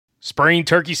Spring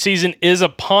turkey season is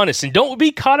upon us, and don't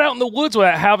be caught out in the woods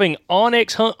without having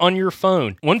onX Hunt on your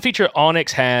phone. One feature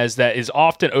onX has that is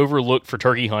often overlooked for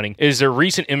turkey hunting is their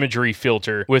recent imagery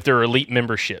filter with their elite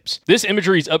memberships. This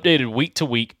imagery is updated week to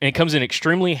week, and it comes in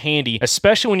extremely handy,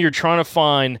 especially when you're trying to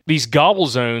find these gobble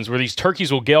zones where these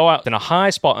turkeys will go out in a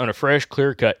high spot on a fresh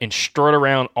clear cut and strut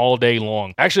around all day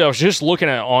long. Actually, I was just looking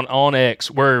at on onX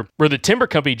where the timber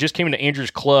company just came into Andrew's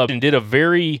club and did a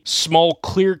very small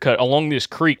clear cut along this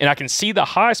creek, and I can see the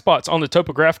high spots on the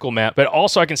topographical map, but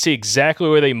also I can see exactly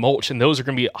where they mulch, and those are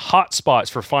going to be hot spots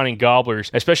for finding gobblers,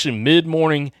 especially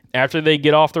mid-morning after they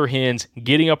get off their hens,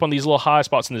 getting up on these little high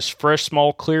spots in this fresh,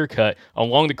 small clear cut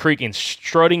along the creek and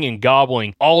strutting and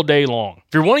gobbling all day long.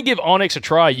 If you want to give onX a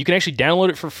try, you can actually download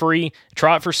it for free,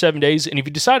 try it for 7 days, and if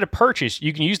you decide to purchase,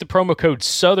 you can use the promo code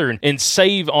SOUTHERN and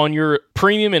save on your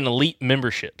premium and elite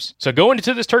memberships. So go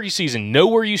into this turkey season, know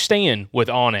where you stand with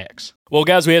onX. Well,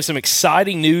 guys, we have some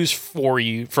exciting news for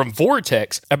you from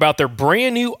Vortex about their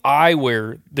brand new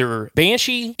eyewear, their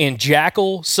Banshee and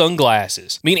Jackal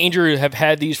sunglasses. Me and Andrew have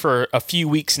had these for a few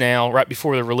weeks now, right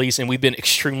before the release, and we've been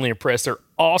extremely impressed. They're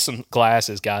awesome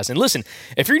glasses, guys. And listen,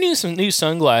 if you're needing some new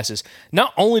sunglasses,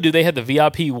 not only do they have the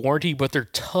VIP warranty, but they're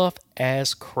tough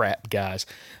as crap, guys.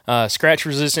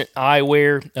 Scratch-resistant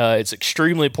eyewear, it's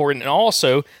extremely important. And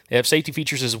also, they have safety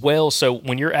features as well. So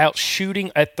when you're out shooting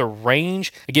at the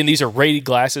range, again, these are rated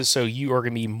glasses, so you are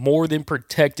going to be more than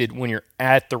protected when you're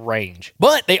at the range.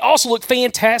 But they also look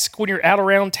fantastic when you're out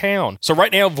around town. So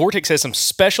right now, Vortex has some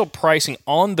special pricing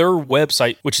on their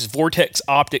website, which is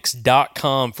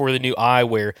vortexoptics.com for the new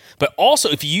eyewear. But also,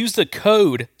 if you use the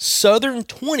code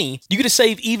SOUTHERN20, you get to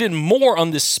save even more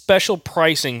on this special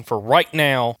pricing for right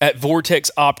now at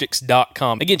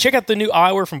vortexoptics.com. Again, check out the new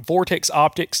eyewear from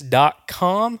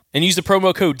vortexoptics.com and use the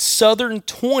promo code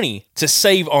SOUTHERN20 to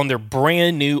save on their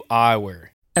brand new eyewear.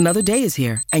 Another day is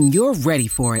here, and you're ready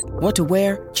for it. What to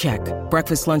wear? Check.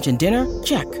 Breakfast, lunch, and dinner?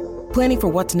 Check. Planning for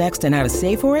what's next and how to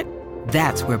save for it?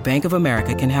 That's where Bank of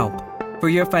America can help. For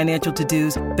your financial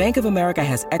to-dos, Bank of America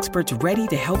has experts ready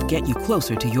to help get you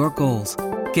closer to your goals.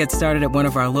 Get started at one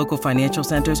of our local financial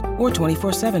centers or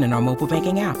 24/7 in our mobile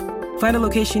banking app. Find a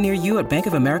location near you at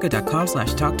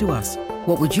bankofamerica.com/talktous.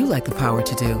 What would you like the power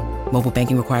to do? Mobile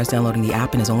banking requires downloading the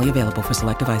app and is only available for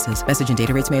select devices. Message and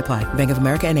data rates may apply. Bank of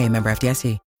America N.A., member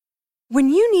FDIC. When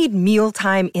you need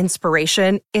mealtime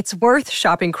inspiration, it's worth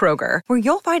shopping Kroger, where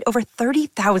you'll find over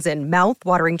 30,000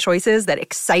 mouth-watering choices that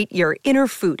excite your inner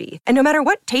foodie. And no matter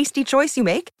what tasty choice you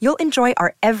make, you'll enjoy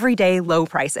our everyday low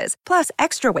prices, plus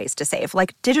extra ways to save,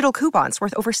 like digital coupons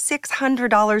worth over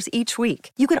 $600 each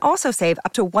week. You can also save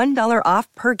up to $1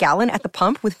 off per gallon at the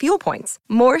pump with fuel points.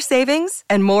 More savings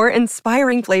and more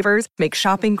inspiring flavors make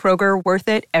shopping Kroger worth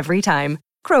it every time.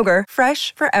 Kroger,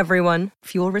 fresh for everyone.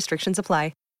 Fuel restrictions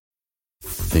apply.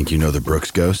 Think you know the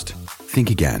Brooks Ghost? Think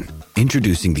again.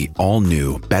 Introducing the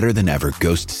all-new, better-than-ever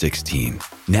Ghost 16.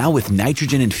 Now with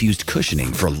nitrogen-infused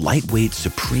cushioning for lightweight,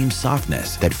 supreme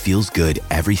softness that feels good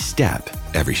every step,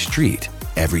 every street,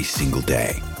 every single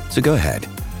day. So go ahead,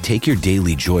 take your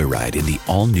daily joyride in the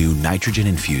all-new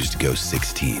nitrogen-infused Ghost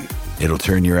 16. It'll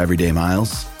turn your everyday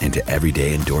miles into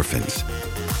everyday endorphins.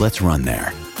 Let's run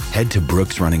there. Head to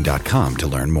brooksrunning.com to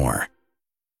learn more.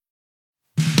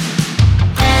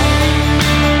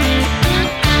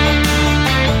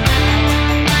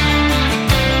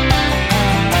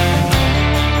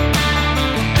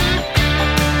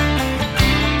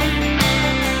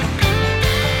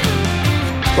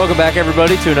 Welcome back,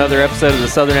 everybody, to another episode of the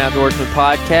Southern Outdoorsman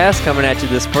Podcast, coming at you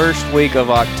this first week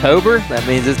of October. That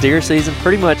means it's deer season.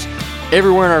 Pretty much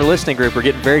everywhere in our listening group, we're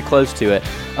getting very close to it.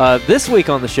 This week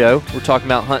on the show, we're talking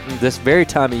about hunting this very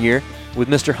time of year with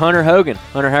Mr. Hunter Hogan.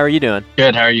 Hunter, how are you doing?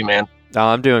 Good. How are you, man?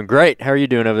 I'm doing great. How are you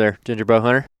doing over there, Ginger Bow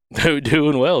Hunter?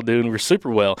 Doing well, dude. We're super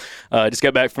well. Just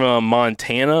got back from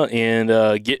Montana and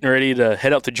getting ready to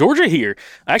head out to Georgia here.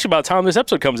 Actually, by the time this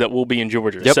episode comes out, we'll be in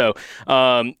Georgia. Yep. So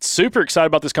super excited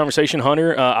about this conversation,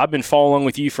 Hunter. I've been following along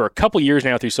with you for a couple years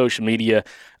now through social media.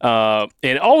 And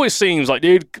it always seems like,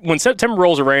 dude, when September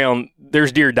rolls around,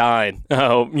 there's deer dying,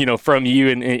 from you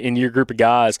and your group of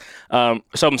guys. So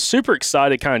I'm super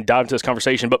excited to kind of dive into this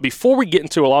conversation. But before we get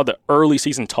into a lot of the early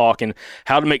season talk and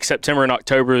how to make September and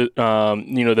October,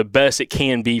 the best it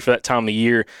can be for that time of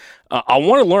year, I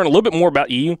want to learn a little bit more about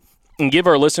you and give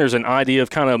our listeners an idea of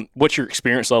kind of what your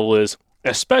experience level is,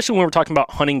 especially when we're talking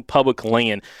about hunting public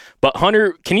land. But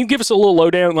Hunter, can you give us a little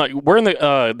lowdown, like where in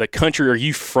the country are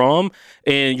you from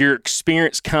and your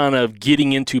experience kind of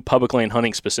getting into public land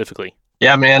hunting specifically?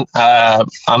 Yeah, man.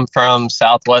 I'm from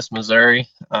Southwest Missouri.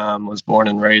 Was born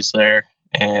and raised there,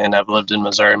 and I've lived in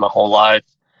Missouri my whole life.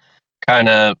 Kind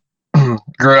of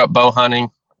grew up bow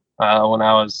hunting. When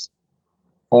I was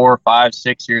 4, 5,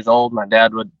 6 years old, my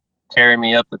dad would carry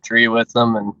me up the tree with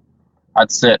him, and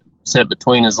I'd sit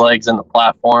between his legs in the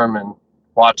platform and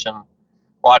watch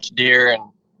deer and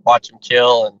watch him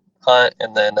kill and hunt.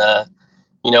 And then,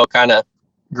 kind of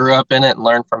grew up in it and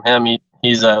learned from him.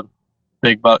 He's a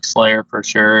big buck slayer for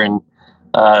sure, and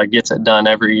gets it done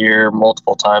every year,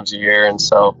 multiple times a year. And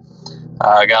so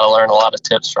I got to learn a lot of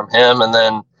tips from him. And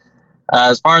then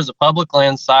as far as the public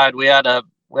land side, we had a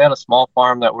small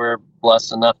farm that we're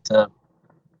blessed enough to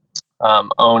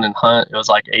own and hunt. It was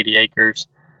like 80 acres.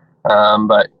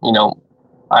 But,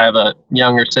 I have a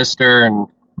younger sister, and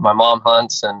my mom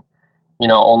hunts, and,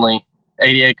 only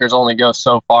 80 acres only goes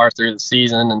so far through the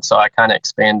season. And so I kind of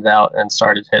expanded out and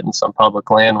started hitting some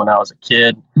public land when I was a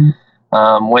kid.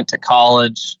 Went to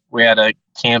college. We had a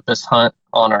campus hunt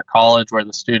on our college where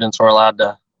the students were allowed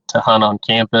to hunt on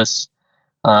campus.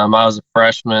 I was a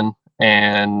freshman,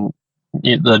 and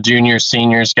the juniors,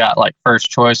 seniors got like first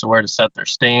choice of where to set their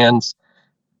stands.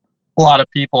 A lot of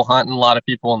people hunting, a lot of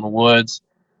people in the woods,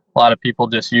 a lot of people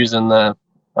just using the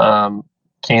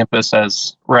campus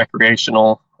as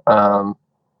recreational, and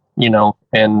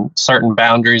certain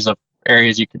boundaries of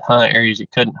areas you could hunt, areas you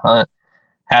couldn't hunt,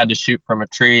 had to shoot from a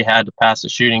tree, had to pass a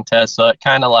shooting test. So it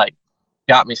kind of like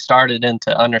got me started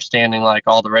into understanding like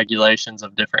all the regulations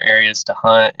of different areas to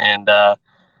hunt. And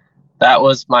that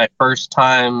was my first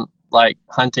time like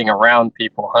hunting around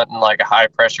people, hunting like a high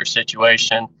pressure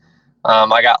situation.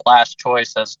 I got last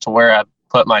choice as to where I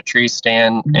put my tree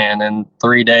stand, and in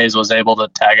 3 days was able to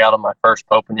tag out on my first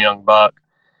Pope and Young buck.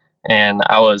 And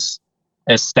I was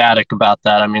ecstatic about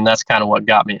that. I mean, that's kind of what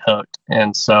got me hooked.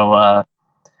 And so, a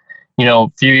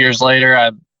few years later,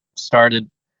 I started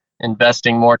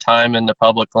investing more time into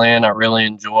public land. I really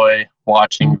enjoy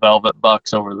watching velvet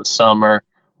bucks over the summer,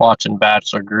 watching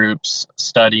bachelor groups,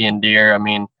 studying deer. I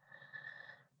mean,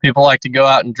 people like to go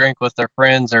out and drink with their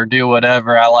friends or do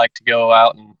whatever. I like to go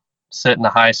out and sit in a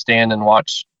high stand and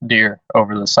watch deer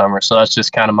over the summer. So that's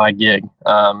just kind of my gig.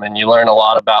 And you learn a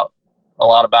lot about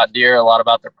deer, a lot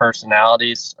about their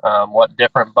personalities, what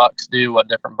different bucks do, what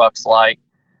different bucks like.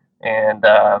 And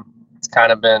it's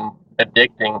kind of been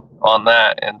addicting on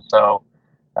that. And so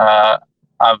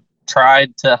I've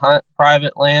tried to hunt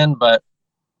private land, but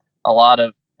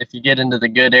if you get into the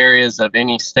good areas of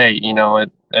any state,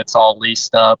 it's all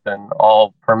leased up and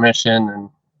all permission, and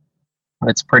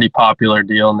it's a pretty popular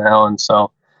deal now. And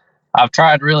so I've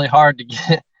tried really hard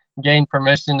to gain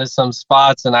permission to some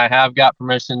spots, and I have got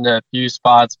permission to a few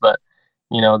spots, but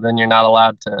then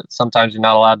sometimes you're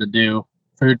not allowed to do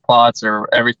food plots or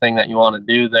everything that you want to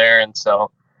do there. And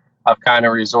so I've kind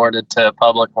of resorted to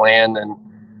public land. And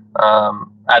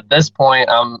at this point,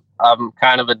 I'm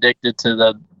kind of addicted to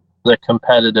the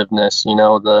competitiveness.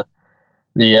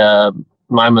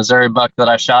 My Missouri buck that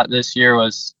I shot this year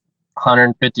was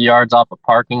 150 yards off a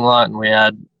parking lot, and we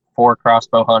had 4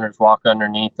 crossbow hunters walk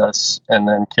underneath us and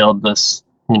then killed this,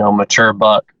 mature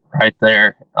buck right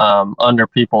there under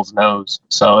people's nose.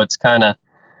 So it's kind of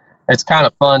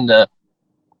fun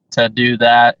to do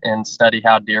that and study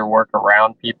how deer work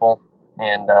around people.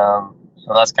 And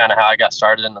so that's kind of how I got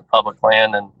started in the public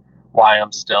land and why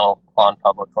I'm still on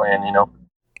public land,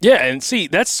 Yeah, and see,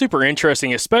 that's super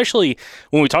interesting, especially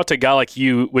when we talk to a guy like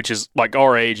you, which is like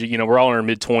our age. We're all in our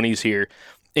mid-20s here.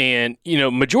 And,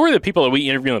 majority of the people that we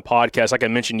interview on the podcast, like I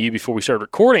mentioned to you before we started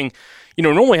recording,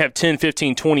 normally have 10,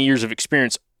 15, 20 years of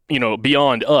experience,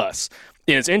 beyond us.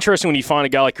 And it's interesting when you find a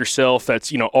guy like yourself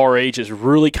that's, our age, is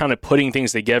really kind of putting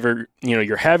things together.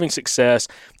 You're having success,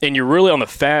 and you're really on the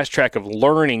fast track of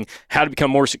learning how to become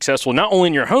more successful, not only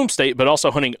in your home state, but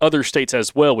also hunting other states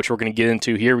as well, which we're going to get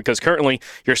into here, because currently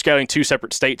you're scouting 2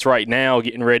 separate states right now,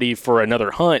 getting ready for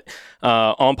another hunt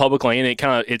on public land.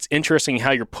 And it's interesting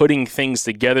how you're putting things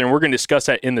together, and we're going to discuss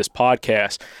that in this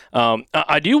podcast.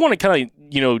 I do want to kind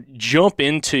of, jump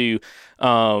into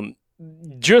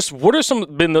just what are some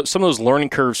of those learning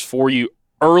curves for you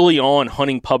early on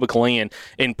hunting public land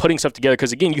and putting stuff together?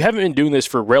 Because again, you haven't been doing this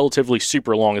for relatively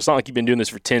super long. It's not like you've been doing this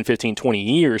for 10, 15, 20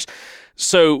 years.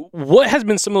 So what has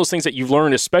been some of those things that you've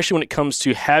learned, especially when it comes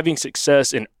to having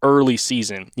success in early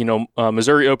season?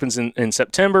 Missouri opens in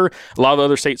September. A lot of the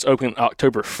other states open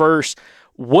October 1st.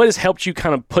 What has helped you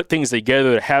kind of put things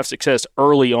together to have success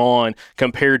early on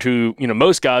compared to,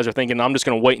 most guys are thinking, I'm just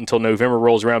going to wait until November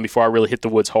rolls around before I really hit the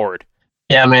woods hard?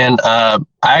 Yeah, man. I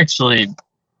actually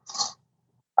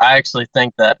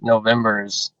think that November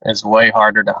is way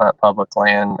harder to hunt public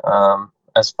land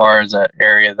as far as an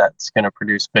area that's going to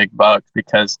produce big bucks,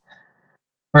 because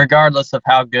regardless of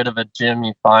how good of a gym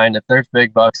you find, if there's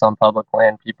big bucks on public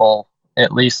land, people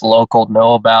at least local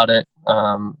know about it.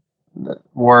 the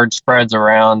word spreads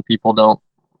around. People don't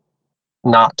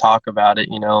not talk about it,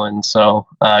 and so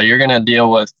you're going to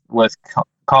deal with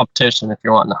competition if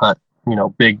you're wanting to hunt,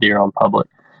 big deer on public.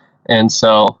 And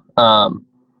so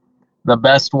the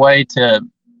best way to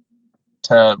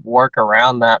work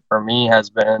around that for me has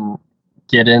been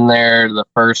get in there the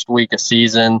first week of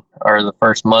season or the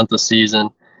first month of season,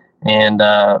 and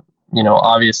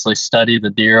obviously study the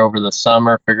deer over the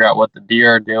summer, figure out what the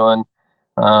deer are doing,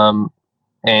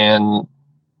 and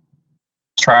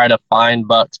try to find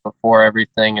bucks before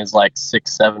everything is like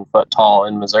 6-7 foot tall.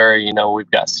 In Missouri, we've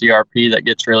got CRP that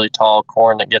gets really tall,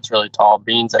 corn that gets really tall,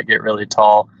 beans that get really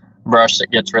tall, brush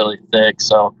that gets really thick.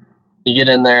 So you get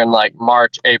in there in like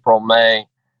March, April, May,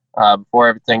 before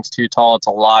everything's too tall. It's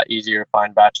a lot easier to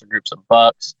find bachelor groups of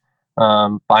bucks,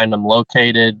 find them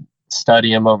located,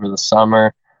 study them over the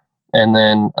summer. And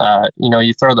then,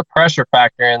 you throw the pressure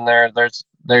factor in there.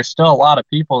 There's still a lot of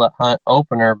people that hunt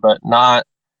opener, but not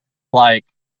like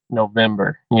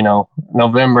November.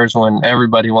 November is when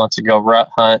everybody wants to go rut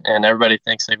hunt and everybody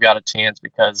thinks they've got a chance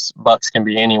because bucks can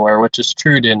be anywhere, which is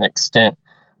true to an extent.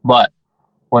 But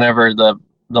whenever the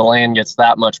land gets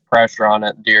that much pressure on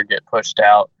it, deer get pushed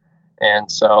out. And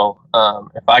so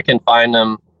if I can find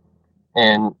them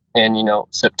in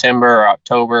September or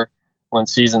October when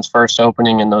season's first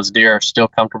opening and those deer are still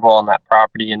comfortable on that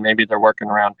property, and maybe they're working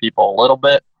around people a little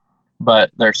bit, but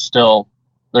they're still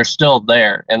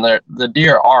there, and the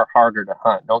deer are harder to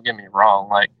hunt. Don't get me wrong.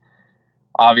 Like,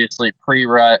 obviously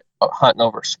pre-rut, hunting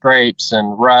over scrapes,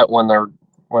 and rut when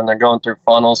they're going through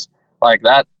funnels like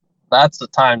that, that's the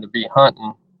time to be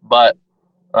hunting. But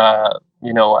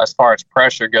as far as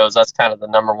pressure goes, that's kind of the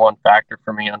number one factor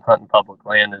for me on hunting public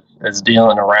land is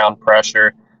dealing around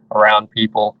pressure, around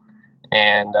people,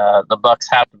 and the bucks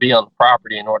have to be on the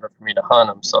property in order for me to hunt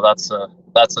them. So that's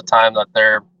the time that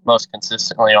they're most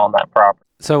consistently on that property.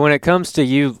 So when it comes to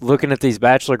you looking at these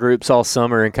bachelor groups all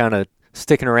summer and kind of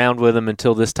sticking around with them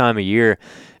until this time of year,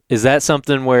 is that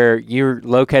something where you're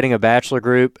locating a bachelor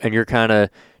group and you're kind of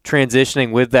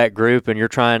transitioning with that group and you're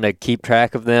trying to keep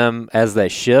track of them as they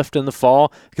shift in the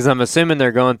fall? Because I'm assuming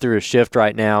they're going through a shift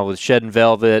right now with shedding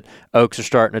velvet, oaks are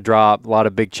starting to drop, a lot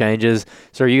of big changes.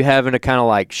 So are you having to kind of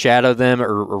like shadow them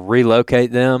or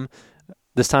relocate them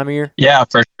this time of year? Yeah,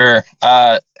 for sure.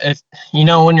 If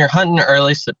when you're hunting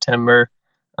early September,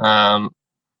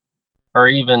 or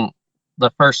even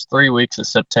the first 3 weeks of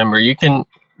September, you can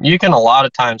a lot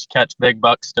of times catch big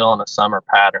bucks still in a summer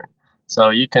pattern. So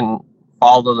you can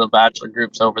follow the bachelor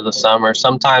groups over the summer.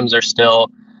 Sometimes they're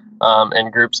still in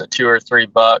groups of 2 or 3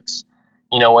 bucks.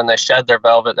 When they shed their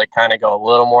velvet, they kind of go a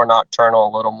little more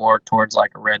nocturnal, a little more towards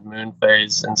like a red moon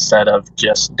phase instead of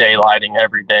just daylighting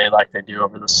every day like they do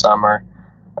over the summer.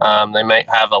 They may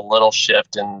have a little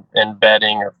shift in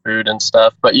bedding or food and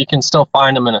stuff, but you can still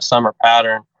find them in a summer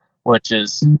pattern, which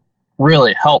is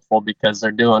really helpful because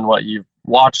they're doing what you've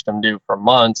watched them do for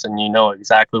months, and you know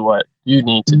exactly what you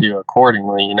need to do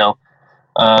accordingly,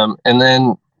 And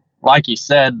then, like you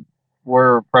said,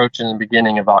 we're approaching the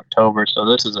beginning of October, so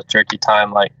this is a tricky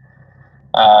time. Like,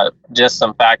 just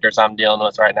some factors I'm dealing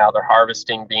with right now. They're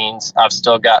harvesting beans. I've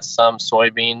still got some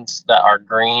soybeans that are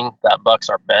green that bucks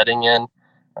are bedding in.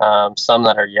 Some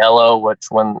that are yellow, which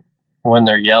when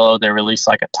they're yellow, they release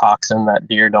like a toxin that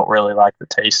deer don't really like the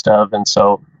taste of. And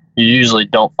so you usually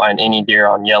don't find any deer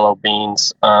on yellow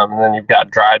beans. And then you've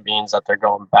got dry beans that they're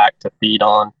going back to feed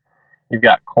on. You've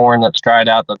got corn that's dried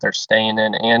out that they're staying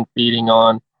in and feeding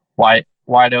on.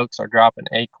 White oaks are dropping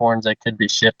acorns. They could be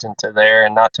shifting to there.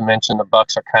 And not to mention the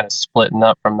bucks are kind of splitting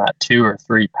up from that 2 or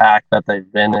 3 pack that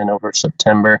they've been in over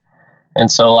September.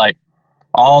 And so like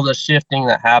all the shifting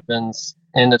that happens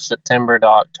into September to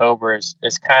October is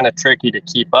kind of tricky to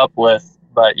keep up with,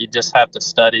 but you just have to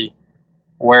study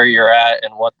where you're at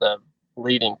and what the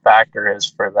leading factor is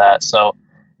for that. So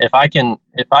if I can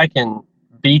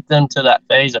beat them to that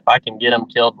phase, if I can get them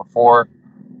killed before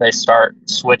they start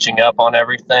switching up on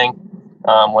everything,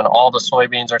 when all the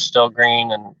soybeans are still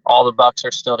green and all the bucks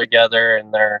are still together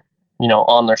and they're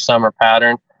on their summer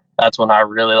pattern, that's when I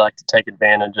really like to take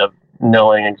advantage of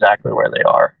knowing exactly where they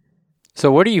are. So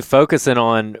what are you focusing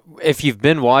on if you've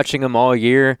been watching them all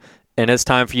year and it's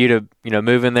time for you to,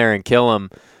 move in there and kill them?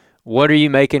 What are you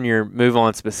making your move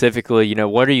on specifically?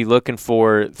 What are you looking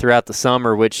for throughout the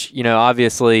summer, which,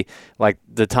 obviously like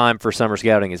the time for summer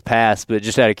scouting is past, but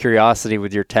just out of curiosity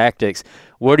with your tactics,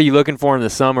 what are you looking for in the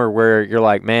summer where you're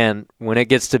like, man, when it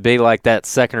gets to be like that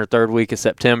second or third week of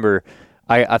September,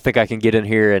 I think I can get in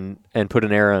here and put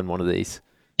an arrow in one of these?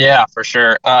 Yeah, for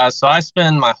sure. So I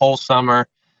spend my whole summer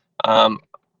from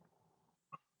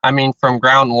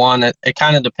ground one, it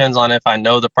kind of depends on if I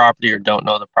know the property or don't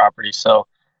know the property. So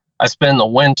I spend the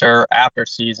winter after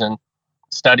season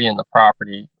studying the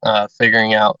property,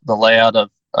 figuring out the layout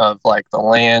of like the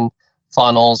land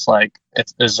funnels, like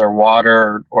is there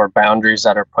water or boundaries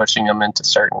that are pushing them into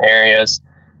certain areas,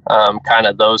 kind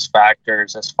of those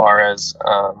factors as far as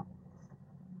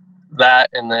that.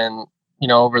 And then,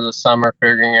 over the summer,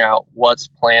 figuring out what's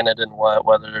planted and what,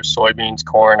 whether there's soybeans,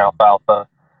 corn, alfalfa,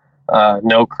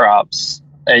 no crops,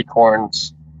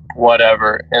 acorns,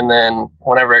 whatever. And then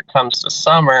whenever it comes to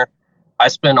summer, I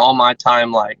spend all my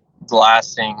time like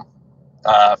glassing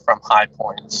from high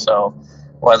points. So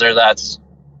whether that's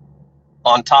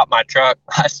on top of my truck,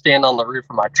 I stand on the roof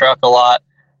of my truck a lot,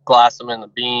 glass them in the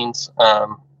beans.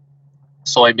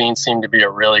 Soybeans seem to be a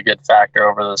really good factor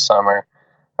over the summer.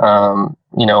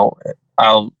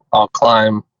 I'll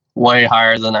climb way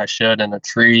higher than I should in a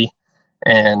tree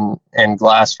and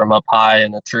glass from up high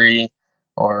in a tree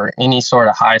or any sort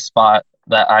of high spot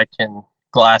that I can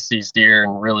glass these deer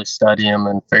and really study them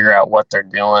and figure out what they're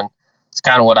doing. It's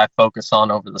kind of what I focus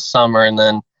on over the summer. And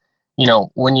then,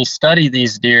 when you study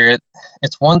these deer,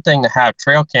 it's one thing to have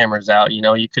trail cameras out.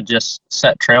 You could just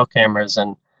set trail cameras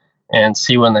and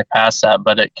see when they pass that,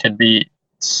 but it could be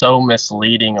so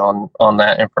misleading on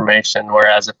that information.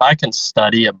 Whereas if I can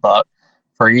study a buck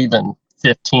for even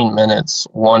 15 minutes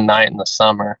one night in the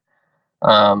summer,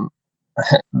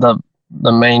 the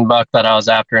main buck that I was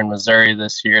after in Missouri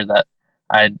this year that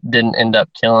I didn't end up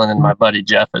killing, and my buddy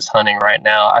Jeff is hunting right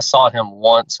now, I saw him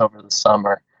once over the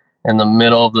summer in the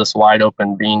middle of this wide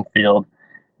open bean field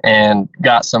and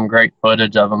got some great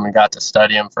footage of him and got to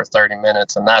study him for 30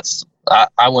 minutes. And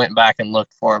I went back and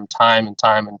looked for him time and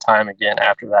time and time again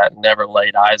after that and never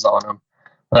laid eyes on him.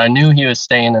 But I knew he was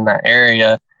staying in that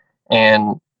area.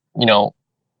 And,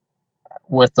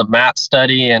 with the map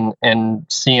study and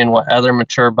seeing what other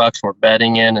mature bucks were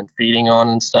bedding in and feeding on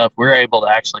and stuff, we were able to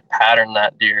actually pattern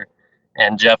that deer.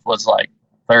 And Jeff was like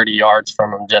 30 yards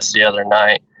from him just the other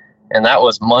night. And that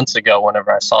was months ago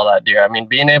whenever I saw that deer. I mean,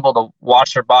 being able to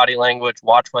watch their body language,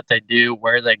 watch what they do,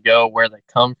 where they go, where they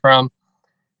come from,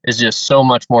 is just so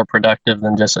much more productive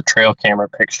than just a trail camera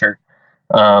picture.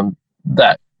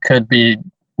 That could be,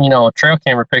 a trail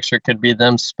camera picture could be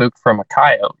them spooked from a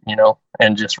coyote,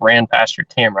 and just ran past your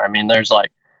camera. I mean, there's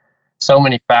like so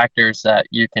many factors that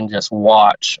you can just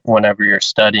watch whenever you're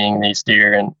studying these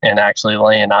deer and actually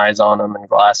laying eyes on them and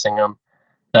glassing them.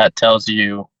 That tells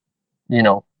you,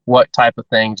 what type of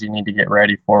things you need to get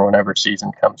ready for whenever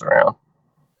season comes around.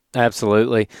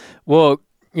 Absolutely. Well,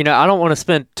 I don't want to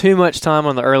spend too much time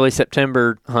on the early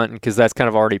September hunting because that's kind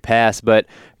of already passed, but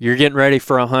you're getting ready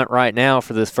for a hunt right now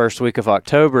for this first week of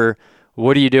October.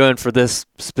 What are you doing for this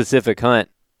specific hunt,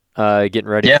 getting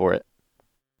ready for it?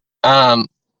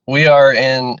 We are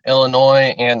in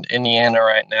Illinois and Indiana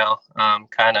right now,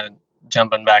 kind of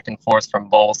jumping back and forth from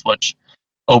both, which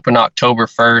open October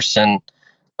 1st. And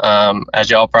as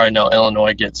y'all probably know,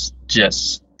 Illinois gets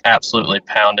just absolutely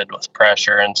pounded with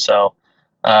pressure. And so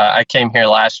I came here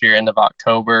last year, end of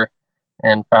October,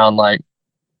 and found like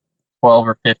 12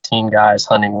 or 15 guys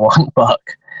hunting one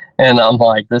buck. And I'm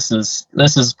like, this is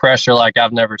pressure like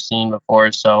I've never seen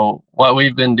before. So what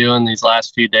we've been doing these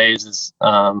last few days is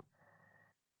kind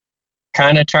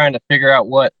of trying to figure out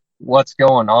what's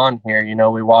going on here.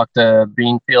 We walked a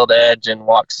bean field edge and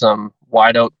walked some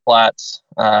white oak flats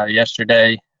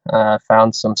yesterday.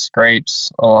 Found some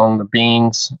scrapes along the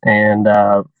beans and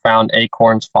found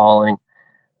acorns falling.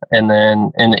 And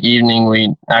then in the evening,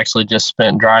 we actually just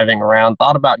spent driving around.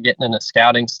 Thought about getting in a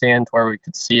scouting stand where we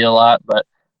could see a lot, but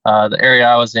the area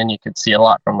I was in, you could see a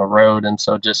lot from the road. And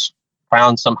so just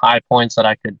found some high points that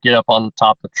I could get up on the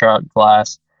top of the truck,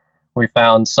 glass. We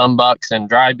found some bucks in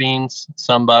dry beans,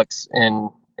 some bucks in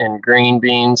green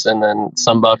beans, and then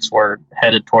some bucks were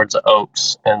headed towards the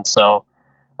oaks. And so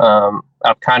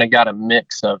I've kind of got a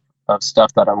mix of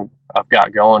stuff that I've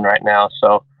got going right now.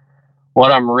 So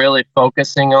what I'm really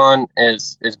focusing on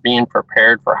is being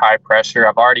prepared for high pressure.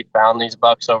 I've already found these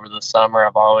bucks over the summer.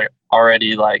 I've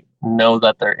already know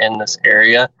that they're in this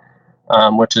area,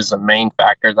 which is the main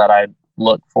factor that I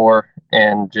look for,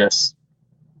 and just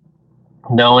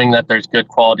knowing that there's good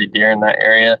quality deer in that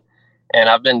area. And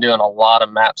I've been doing a lot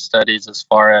of map studies as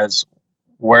far as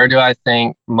where do I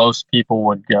think most people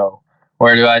would go?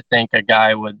 Where do I think a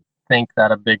guy would think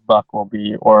that a big buck will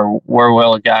be? Or where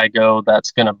will a guy go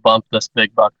that's going to bump this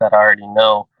big buck that I already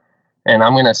know? And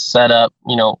I'm going to set up,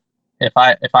 if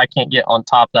I can't get on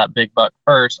top of that big buck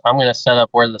first, I'm going to set up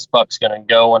where this buck's going to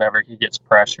go whenever he gets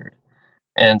pressured.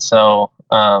 And so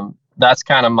that's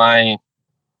kind of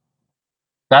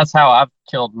that's how I've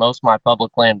killed most of my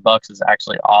public land bucks, is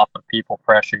actually off of people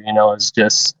pressure. Is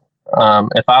just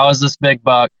if I was this big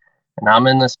buck and I'm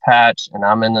in this patch and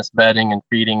I'm in this bedding and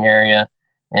feeding area,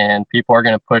 and people are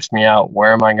going to push me out.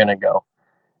 Where am I going to go?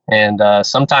 And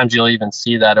sometimes you'll even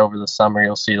see that over the summer.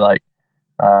 You'll see like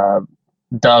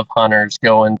dove hunters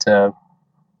go into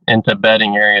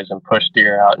bedding areas and push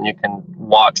deer out, and you can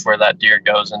watch where that deer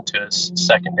goes into a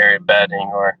secondary bedding,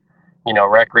 or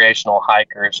recreational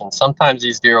hikers. And sometimes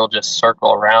these deer will just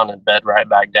circle around and bed right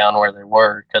back down where they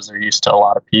were because they're used to a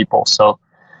lot of people. So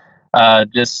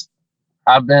I've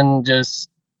been just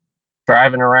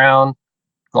driving around,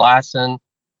 glassing.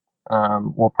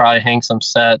 We'll probably hang some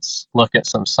sets, look at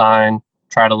some sign,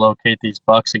 try to locate these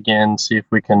bucks again, see if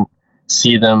we can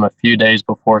see them a few days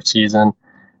before season,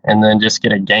 and then just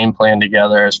get a game plan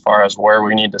together as far as where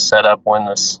we need to set up when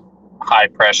this high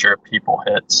pressure of people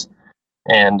hits,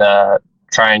 and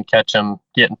try and catch them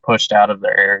getting pushed out of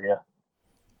their area.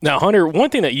 Now, Hunter,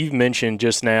 one thing that you've mentioned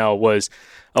just now was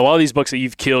a lot of these bucks that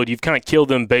you've kind of killed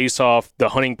them based off the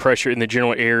hunting pressure in the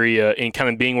general area and kind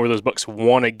of being where those bucks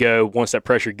want to go once that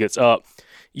pressure gets up.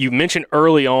 You mentioned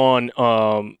early on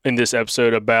in this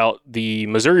episode about the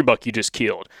Missouri buck you just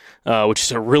killed, which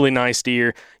is a really nice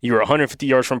deer. You were 150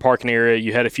 yards from parking area.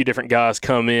 You had a few different guys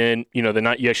come in, the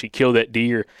night you actually killed that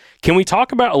deer. Can we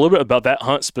talk about a little bit about that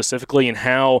hunt specifically and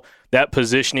how that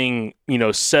positioning,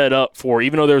 set up for,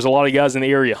 even though there's a lot of guys in the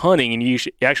area hunting and you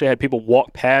actually had people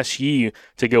walk past you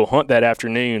to go hunt that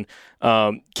afternoon.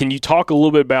 Can you talk a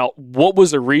little bit about what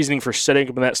was the reasoning for setting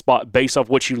up in that spot based off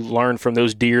what you learned from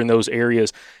those deer in those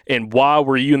areas, and why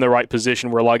were you in the right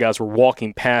position where a lot of guys were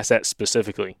walking past that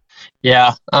specifically?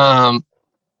 Yeah. I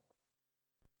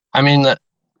mean,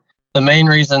 the main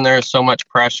reason there's so much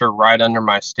pressure right under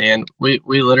my stand, we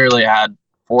literally had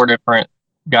 4 different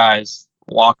guys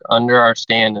walk under our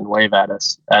stand and wave at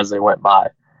us as they went by.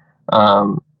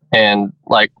 And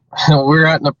like, we're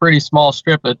in a pretty small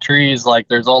strip of trees. Like,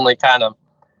 there's only kind of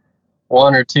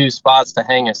 1 or 2 spots to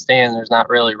hang a stand. There's not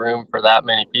really room for that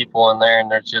many people in there,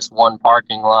 and there's just one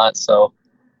parking lot. So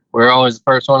we're always the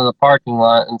first one in the parking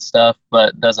lot and stuff, but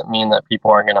it doesn't mean that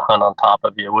people aren't going to hunt on top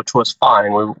of you, which was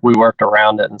fine. We worked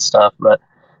around it and stuff, but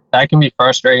that can be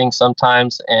frustrating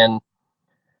sometimes. And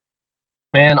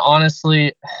man,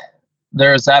 honestly,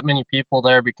 there's that many people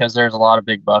there because there's a lot of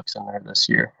big bucks in there this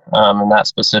year, in that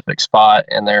specific spot,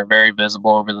 and they're very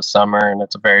visible over the summer, and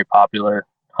it's a very popular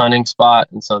hunting spot.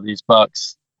 And so these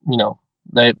bucks,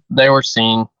 they were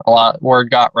seen a lot. Word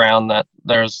got around that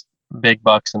there's big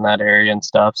bucks in that area and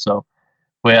stuff. So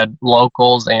we had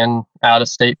locals and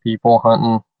out-of-state people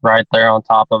hunting right there on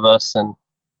top of us. And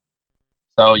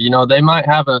so, they might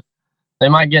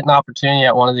get an opportunity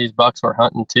at one of these bucks we're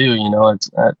hunting too,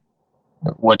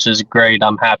 which is great.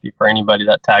 I'm happy for anybody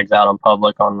that tags out on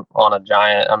public on a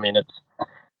giant. I mean,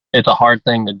 it's a hard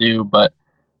thing to do, but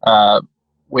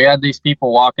we had these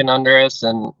people walking under us,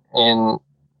 and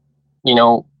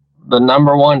the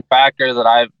number one factor that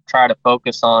I try to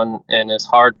focus on, and is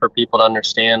hard for people to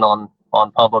understand on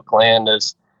public land,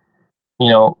 is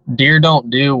deer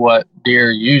don't do what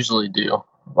deer usually do.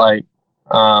 Like,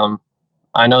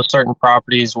 I know certain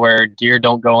properties where deer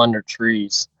don't go under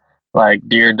trees. Like,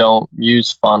 deer don't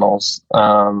use funnels,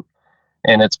 and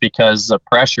it's because the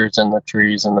pressure's in the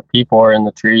trees and the people are in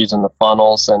the trees and the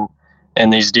funnels,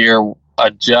 and these deer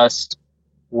adjust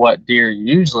what deer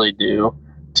usually do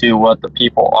to what the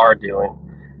people are doing.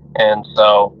 And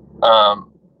so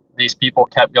these people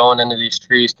kept going into these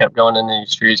trees,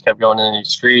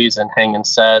 and hanging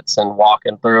sets and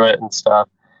walking through it and stuff,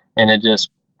 and it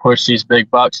just pushed these big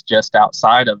bucks just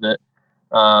outside of it.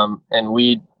 And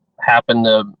we happened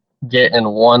to get in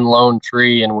one lone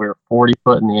tree, and we were 40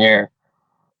 foot in the air.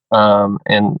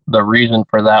 And the reason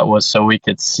for that was so we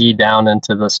could see down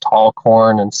into this tall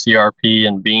corn and CRP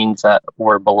and beans that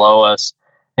were below us.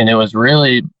 And it was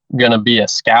really going to be a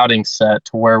scouting set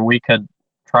to where we could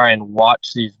try and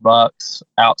watch these bucks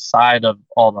outside of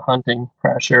all the hunting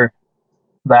pressure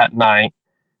that night.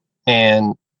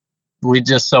 And we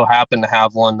just so happened to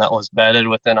have one that was bedded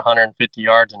within 150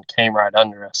 yards and came right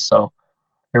under us. So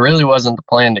it really wasn't the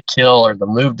plan to kill or the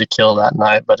move to kill that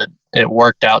night, but it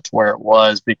worked out to where it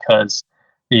was because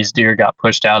these deer got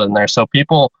pushed out in there. So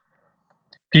people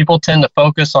tend to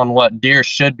focus on what deer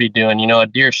should be doing. A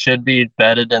deer should be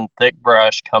bedded in thick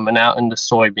brush coming out into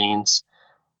soybeans,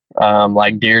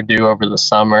 like deer do over the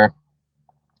summer.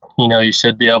 You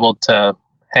should be able to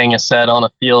hang a set on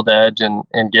a field edge and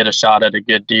get a shot at a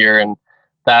good deer. And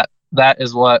that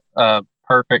is what a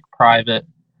perfect private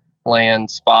land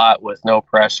spot with no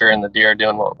pressure and the deer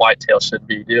doing what whitetail should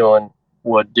be doing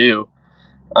would do.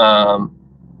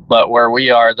 But where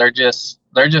we are, they're just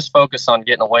focused on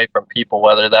getting away from people,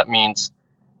 whether that means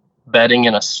bedding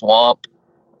in a swamp,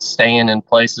 staying in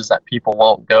places that people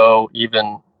won't go,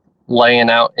 even laying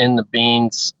out in the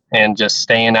beans and just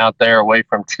staying out there away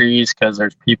from trees because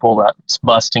there's people that's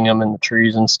busting them in the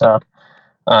trees and stuff.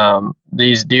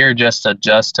 These deer just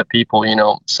adjust to people. You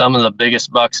know, some of the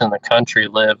biggest bucks in the country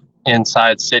live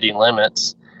inside city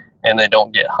limits and they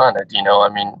don't get hunted. You know, I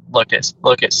mean, look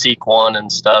at Seek One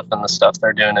and stuff and the stuff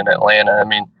they're doing in Atlanta. I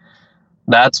mean,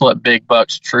 that's what big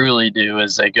bucks truly do,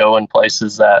 is they go in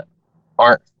places that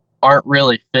aren't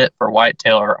really fit for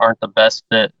whitetail or aren't the best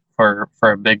fit for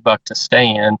a big buck to stay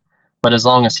in. But as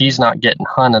long as he's not getting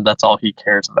hunted, that's all he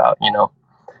cares about, you know.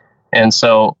 And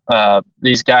so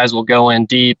these guys will go in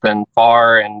deep and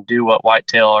far and do what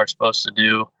whitetail are supposed to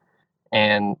do.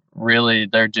 And really,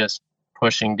 they're just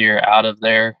pushing deer out of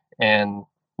there. And,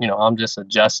 you know, I'm just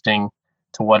adjusting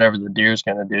to whatever the deer's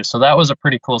going to do. So that was a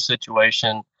pretty cool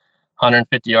situation.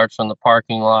 150 yards from the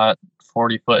parking lot,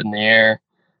 40 foot in the air.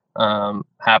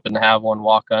 Happened to have one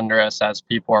walk under us as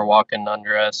people are walking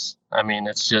under us. I mean,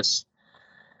 it's just,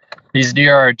 these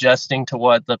deer are adjusting to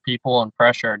what the people and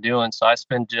pressure are doing. So I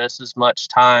spend just as much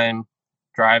time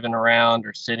driving around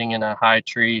or sitting in a high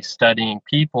tree studying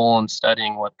people and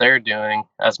studying what they're doing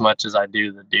as much as I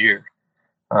do the deer,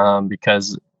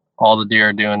 because all the deer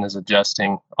are doing is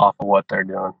adjusting off of what they're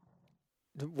doing.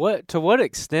 To what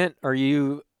extent are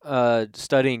you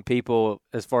studying people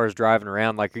as far as driving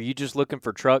around? Like, are you just looking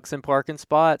for trucks and parking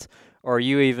spots, or are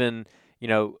you even, you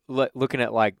know, looking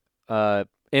at like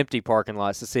empty parking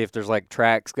lots to see if there's like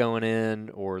tracks going in,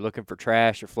 or looking for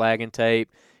trash or flagging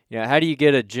tape? You know, how do you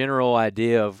get a general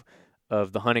idea of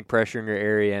the hunting pressure in your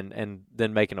area and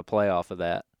then making a play off of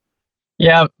that?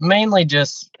 Yeah, mainly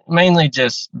just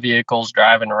vehicles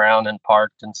driving around and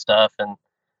parked and stuff. And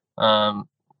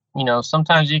you know,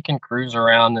 sometimes you can cruise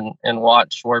around and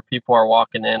watch where people are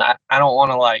walking in. I don't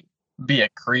want to like be a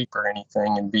creep or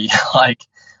anything and be like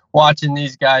watching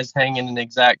these guys hang in an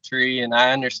exact tree. And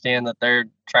I understand that they're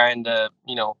trying to,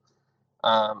 you know,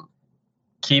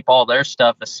 keep all their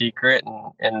stuff a secret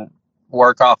and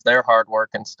work off their hard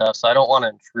work and stuff. So I don't want to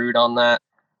intrude on that.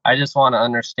 I just want to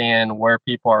understand where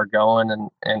people are going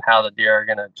and how the deer are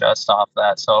going to adjust off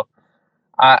that. So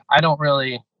I don't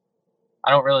really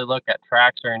look at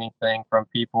tracks or anything from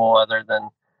people, other than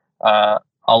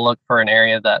I'll look for an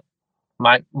area that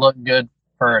might look good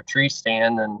for a tree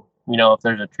stand. And, you know, if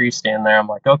there's a tree stand there, I'm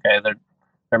like, okay,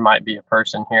 there might be a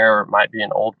person here, or it might be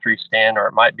an old tree stand, or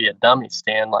it might be a dummy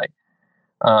stand. Like,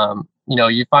 you know,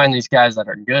 you find these guys that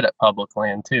are good at public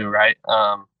land too, right?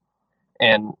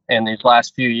 And these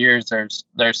last few years,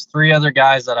 there's 3 other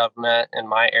guys that I've met in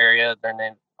my area. They're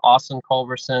named Austin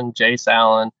Culverson, Jace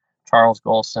Allen, Charles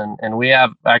Golson, and we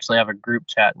actually have a group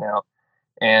chat now.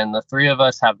 And the 3 of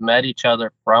us have met each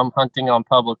other from hunting on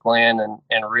public land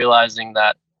and realizing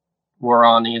that we're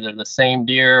on either the same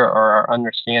deer or are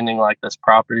understanding like this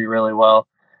property really well.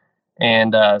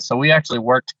 And so we actually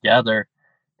work together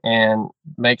and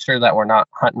make sure that we're not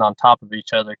hunting on top of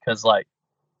each other. Because like,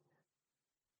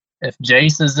 if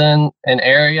Jace is in an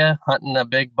area hunting a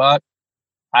big buck,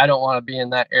 I don't want to be in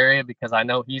that area, because I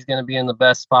know he's going to be in the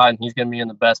best spot and he's going to be in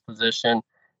the best position,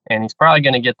 and he's probably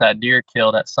going to get that deer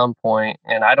killed at some point.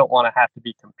 And I don't want to have to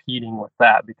be competing with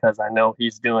that, because I know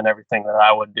he's doing everything that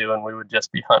I would do, and we would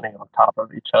just be hunting on top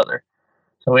of each other.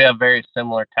 So we have very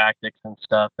similar tactics and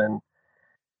stuff.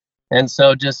 And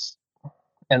so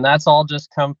and that's all just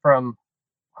come from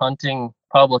hunting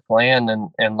public land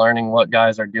and learning what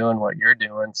guys are doing, what you're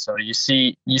doing. So you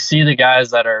see the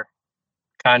guys that are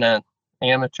kind of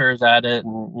amateurs at it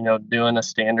and, you know, doing a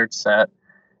standard set,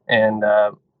 and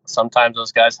sometimes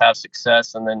those guys have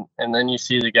success, and then you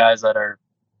see the guys that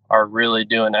are really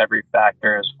doing every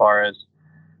factor as far as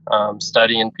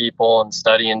studying people and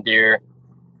studying deer,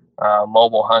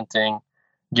 mobile hunting,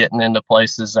 getting into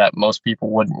places that most people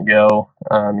wouldn't go.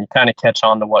 You kind of catch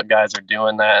on to what guys are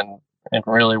doing that and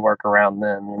really work around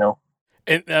them, you know.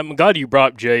 And I'm glad you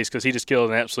brought up Jace, because he just killed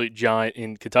an absolute giant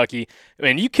in Kentucky. I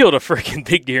mean, you killed a freaking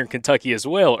big deer in Kentucky as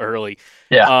well early.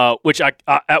 Yeah. Which I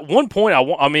at one point, I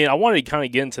wanted to kind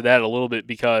of get into that a little bit,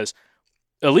 because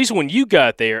at least when you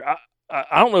got there,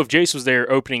 I don't know if Jace was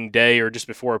there opening day or just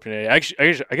before opening day.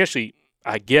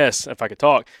 I guess if I could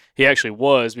talk, he actually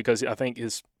was, because I think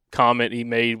his comment he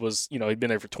made was, you know, he'd been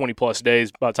there for 20 plus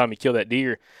days by the time he killed that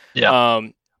deer. Yeah.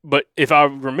 But if I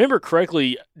remember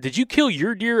correctly, did you kill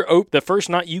your deer the first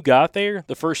night you got there,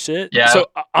 the first sit? Yeah. So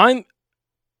I'm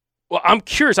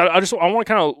curious. I want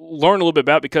to kind of learn a little bit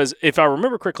about it, because if I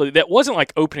remember correctly, that wasn't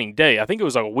like opening day. I think it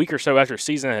was like a week or so after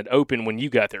season had opened when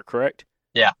you got there, correct?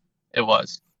 Yeah, it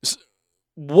was.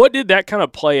 what did that kind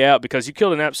of play out? Because you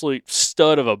killed an absolute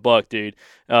stud of a buck, dude.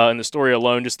 And the story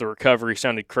alone, just the recovery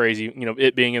sounded crazy. You know,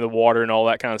 it being in the water and all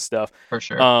that kind of stuff. For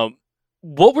sure.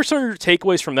 What were some of your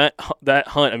takeaways from that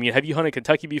hunt? I mean, have you hunted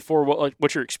Kentucky before?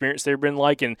 What's your experience there been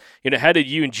like? And, you know, how did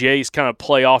you and Jace kind of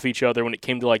play off each other when it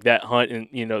came to like that hunt and,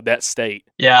 you know, that state?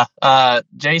 Yeah.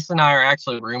 Jace and I are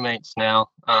actually roommates now.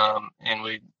 And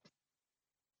we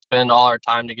spend all our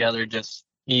time together just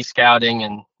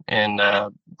e-scouting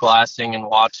and glassing and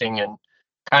watching and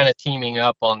kind of teaming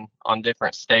up on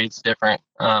different states, different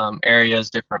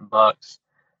areas, different bucks.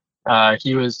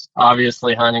 He was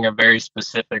obviously hunting a very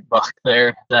specific buck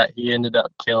there that he ended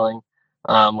up killing,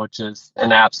 which is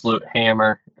an absolute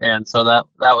hammer. And so that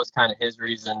was kind of his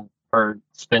reason for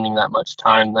spending that much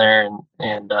time there.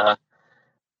 And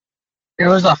it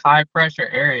was a high pressure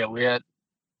area. We had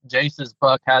Jace's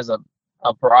buck has a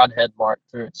broadhead mark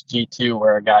through its G2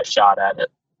 where a guy shot at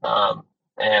it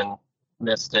and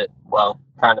missed it. Well,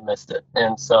 kind of missed it.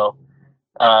 And so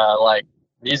like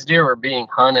these deer were being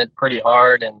hunted pretty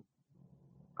hard, and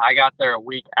I got there a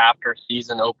week after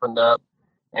season opened up,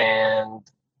 and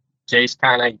Jace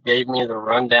kind of gave me the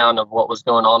rundown of what was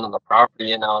going on the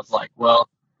property, and I was like, well,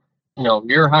 you know,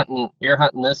 you're hunting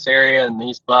this area and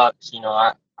these bucks, you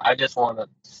know, I just want to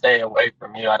stay away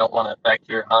from you. I don't want to affect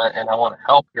your hunt, and I want to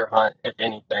help your hunt, if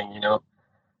anything, you know.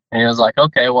 And he was like,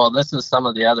 okay, well, this is some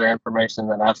of the other information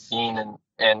that I've seen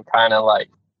and kind of like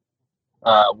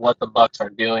what the bucks are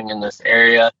doing in this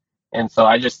area. And so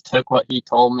I just took what he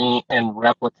told me and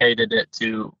replicated it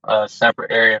to a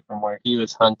separate area from where he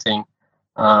was hunting,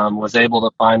 was able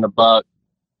to find the buck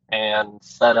and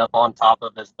set up on top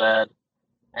of his bed.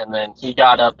 And then he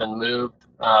got up and moved.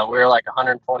 We were like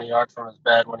 120 yards from his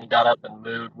bed. When he got up and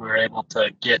moved, we were able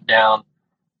to get down,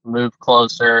 move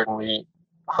closer, and we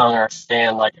hung our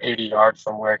stand like 80 yards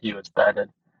from where he was bedded.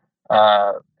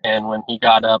 And when he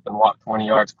got up and walked 20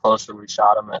 yards closer, we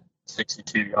shot him at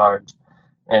 62 yards.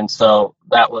 And so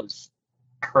that was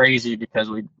crazy because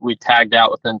we tagged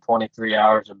out within 23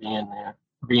 hours of being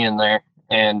there.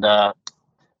 And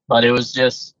but it was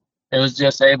just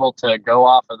able to go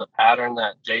off of the pattern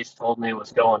that Jace told me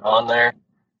was going on there.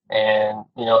 And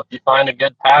you know, if you find a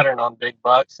good pattern on big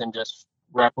bucks and just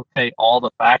replicate all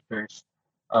the factors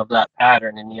of that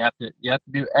pattern, and you have to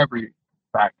do every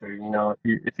factor. You know,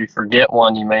 if you forget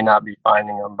one, you may not be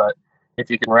finding them. But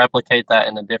if you can replicate that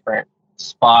in a different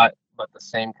spot but the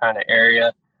same kind of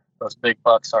area, those big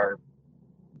bucks are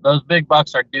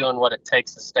doing what it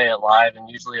takes to stay alive, and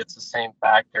usually it's the same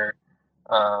factor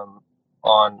on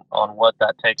what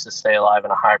that takes to stay alive in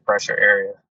a high pressure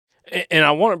area. And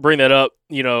I want to bring that up,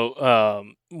 you know,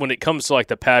 when it comes to like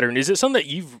the pattern, is it something that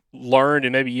you've learned,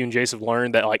 and maybe you and Jace have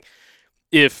learned, that like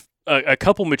if a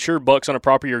couple mature bucks on a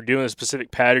property are doing a specific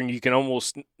pattern, you can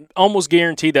almost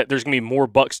guarantee that there's going to be more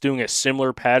bucks doing a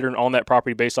similar pattern on that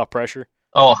property based off pressure?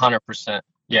 Oh, 100%.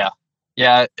 Yeah.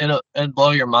 Yeah, it'll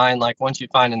blow your mind. Like once you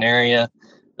find an area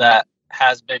that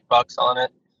has big bucks on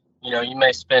it, you know, you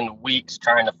may spend weeks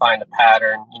trying to find a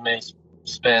pattern. You may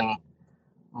spend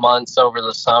months over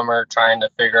the summer trying to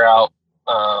figure out,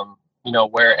 you know,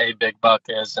 where a big buck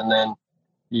is. And then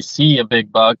you see a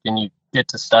big buck and you get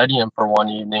to study him for one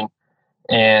evening.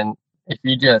 And if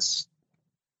you just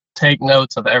take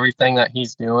notes of everything that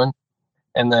he's doing,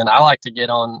 and then I like to get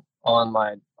on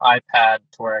my iPad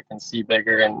to where I can see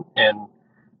bigger, and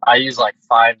I use like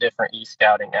 5 different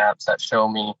e-scouting apps that show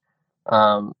me,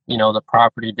 you know, the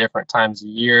property different times a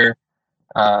year.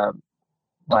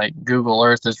 Like Google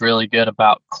Earth is really good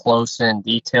about close-in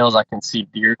details. I can see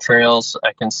deer trails,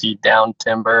 I can see down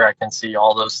timber, I can see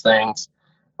all those things.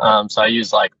 So I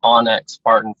use like Onyx,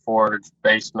 Spartan Forge,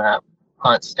 Base Map,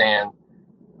 Hunt Stand,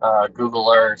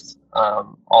 Google Earth,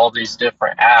 all these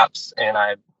different apps, and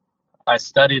I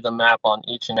study the map on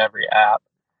each and every app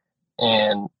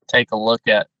and take a look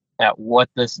at what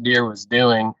this deer was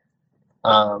doing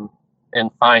in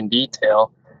fine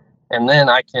detail. And then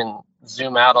I can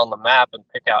zoom out on the map and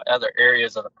pick out other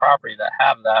areas of the property that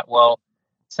have that. Well,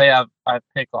 say I've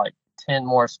picked like 10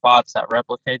 more spots that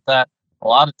replicate that. A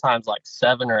lot of times like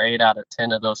 7 or 8 out of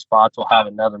 10 of those spots will have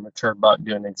another mature buck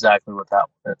doing exactly what that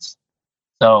one is.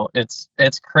 So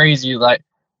it's crazy. Like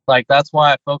that's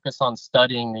why I focus on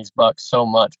studying these bucks so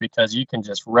much, because you can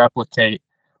just replicate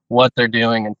what they're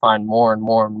doing and find more and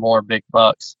more and more big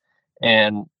bucks.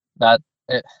 And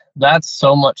that's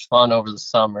so much fun over the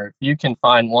summer. If you can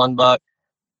find one buck,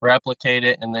 replicate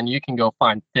it, and then you can go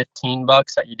find 15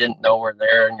 bucks that you didn't know were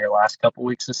there in your last couple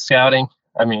weeks of scouting.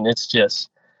 I mean,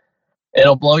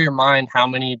 it'll blow your mind how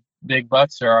many big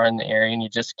bucks there are in the area, and you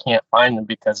just can't find them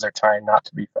because they're trying not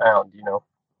to be found, you know.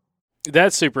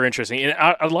 That's super interesting. And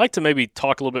I'd like to maybe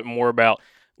talk a little bit more about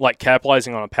like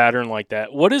capitalizing on a pattern like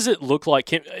that. What does it look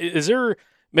like? Is there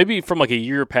maybe from like a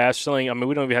year past or something? I mean,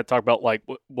 we don't even have to talk about like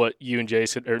what you and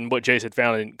Jace had, or what Jace had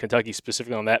found in Kentucky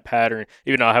specifically on that pattern,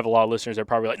 even though I have a lot of listeners that are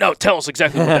probably like, no, tell us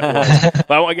exactly what that was.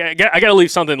 But I got to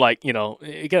leave something like, you got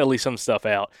to leave some stuff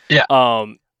out. Yeah.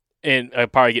 And I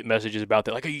probably get messages about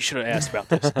that, like, oh, you should have asked about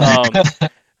this.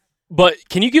 But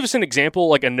can you give us an example,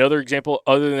 like another example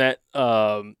other than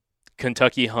that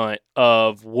Kentucky hunt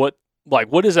of what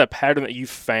is a pattern that you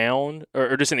found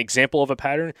or just an example of a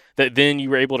pattern that then you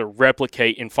were able to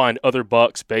replicate and find other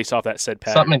bucks based off that said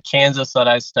pattern? Something in Kansas that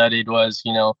I studied was,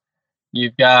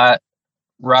 you've got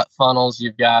rut funnels,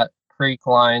 you've got creek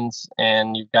lines,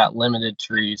 and you've got limited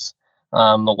trees.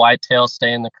 The whitetails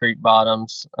stay in the creek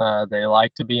bottoms. They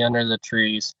like to be under the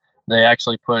trees. They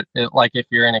actually put it, like if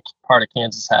you're in a part of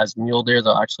Kansas that has mule deer,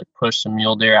 they'll actually push some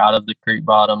mule deer out of the creek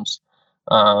bottoms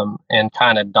and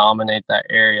kind of dominate that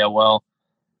area. Well,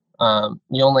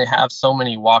 you only have so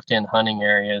many walk-in hunting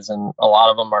areas, and a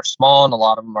lot of them are small and a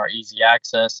lot of them are easy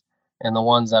access. And the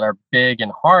ones that are big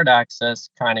and hard access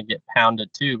kind of get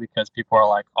pounded too, because people are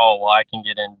like, oh, well, I can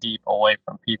get in deep away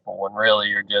from people, when really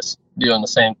you're just doing the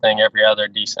same thing every other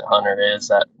decent hunter is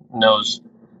that knows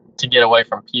to get away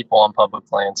from people on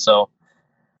public land. So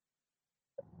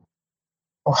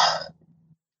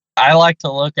I like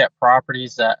to look at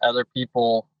properties that other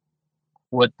people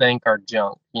would think are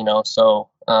junk, so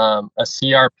a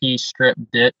CRP strip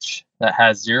ditch that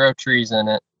has 0 trees in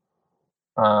it,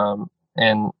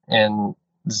 and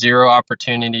 0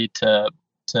 opportunity to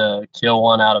kill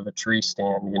one out of a tree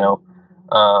stand,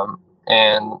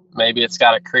 and maybe it's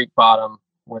got a creek bottom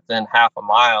within half a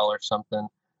mile or something,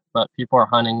 but people are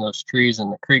hunting those trees in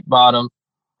the creek bottom,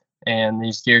 and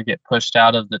these deer get pushed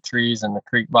out of the trees in the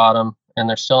creek bottom, and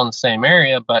they're still in the same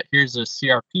area. But here's a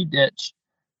CRP ditch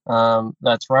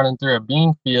that's running through a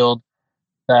bean field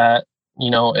that,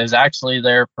 is actually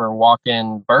there for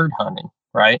walk-in bird hunting,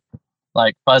 right?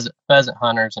 Like pheasant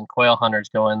hunters and quail hunters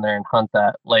go in there and hunt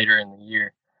that later in the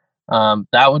year.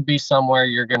 That would be somewhere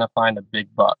you're going to find a big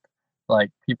buck. Like,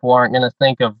 people aren't going to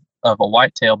think of a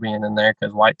whitetail being in there,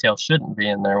 because whitetail shouldn't be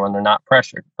in there when they're not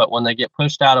pressured. But when they get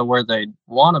pushed out of where they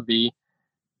want to be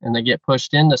and they get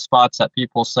pushed into spots that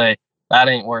people say that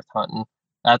ain't worth hunting,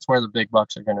 that's where the big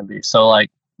bucks are going to be. So like,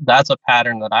 that's a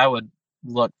pattern that I would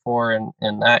look for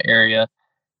in that area.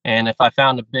 And if I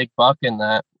found a big buck in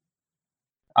that,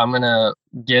 I'm going to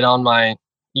get on my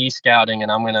e-scouting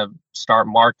and I'm going to start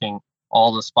marking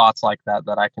all the spots like that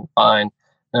I can find.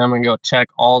 And I'm going to go check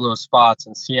all those spots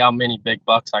and see how many big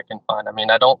bucks I can find. I mean,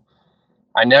 I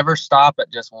never stop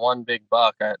at just one big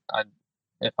buck.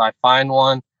 If I find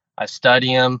one, I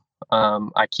study them.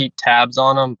 I keep tabs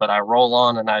on them, but I roll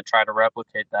on and I try to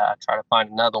replicate that. I try to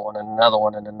find another one and another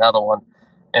one and another one.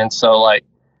 And so, like,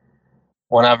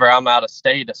 whenever I'm out of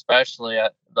state, especially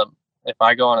if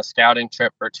I go on a scouting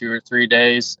trip for 2 or 3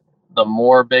 days, the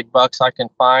more big bucks I can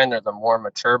find, or the more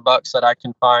mature bucks that I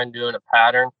can find doing a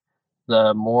pattern,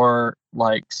 the more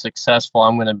like successful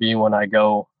I'm going to be when I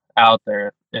go out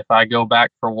there. If I go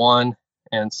back for one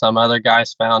and some other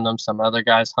guys found them, some other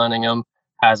guys hunting them,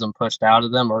 has them pushed out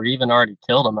of them, or even already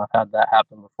killed them. I've had that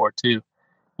happen before too.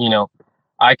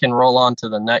 I can roll on to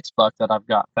the next buck that I've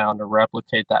got found to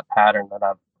replicate that pattern that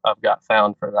I've got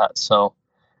found for that. So,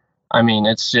 I mean,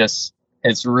 it's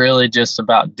really just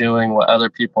about doing what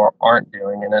other people aren't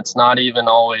doing. And it's not even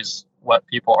always what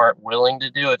people aren't willing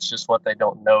to do. It's just what they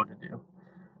don't know to do.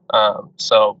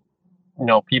 So,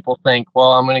 people think,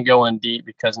 well, I'm going to go in deep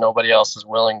because nobody else is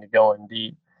willing to go in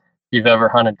deep. If you've ever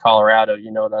hunted Colorado,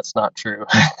 that's not true.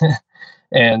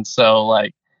 And so,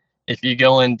 like, if you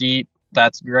go in deep,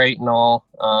 that's great and all.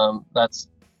 That's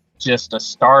just a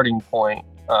starting point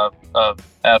of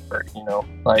effort,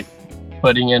 like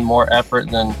putting in more effort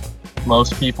than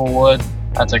most people would.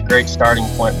 That's a great starting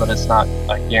point, but it's not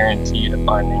a guarantee to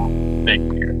finding big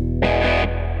deer.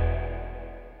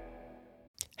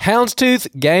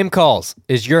 Houndstooth Game Calls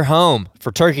is your home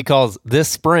for turkey calls this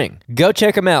spring. Go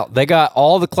check them out. They got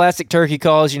all the classic turkey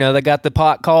calls. They got the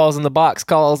pot calls and the box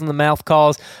calls and the mouth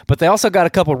calls, but they also got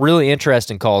a couple really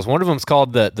interesting calls. One of them is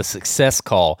called the success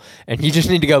call, and you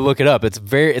just need to go look it up.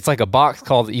 It's like a box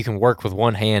call that you can work with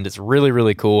one hand. It's really,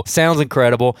 really cool. Sounds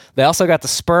incredible. They also got the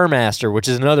Spur Master, which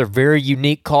is another very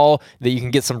unique call that you can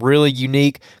get some really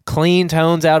unique, clean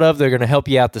tones out of. They're going to help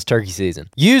you out this turkey season.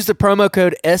 Use the promo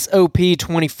code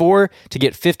SOP24 to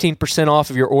get 15% off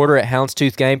of your order at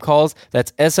Houndstooth Game Calls.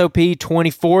 That's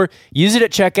SOP24. Use it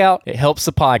at checkout. It helps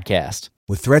the podcast.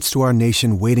 With threats to our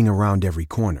nation waiting around every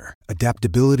corner,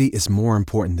 adaptability is more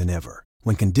important than ever.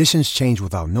 When conditions change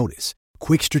without notice,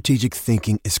 quick strategic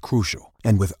thinking is crucial,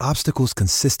 and with obstacles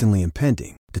consistently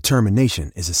impending,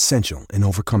 determination is essential in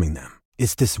overcoming them.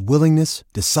 It's this willingness,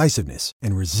 decisiveness,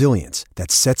 and resilience that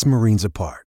sets Marines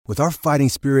apart. With our fighting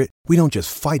spirit, we don't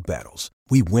just fight battles,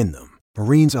 we win them.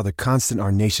 Marines are the constant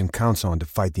our nation counts on to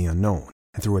fight the unknown.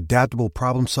 And through adaptable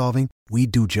problem solving, we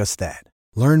do just that.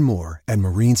 Learn more at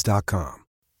marines.com.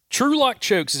 TruLock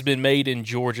Chokes has been made in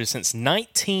Georgia since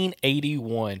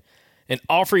 1981 and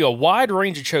offering a wide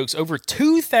range of chokes, over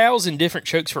 2,000 different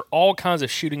chokes for all kinds of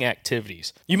shooting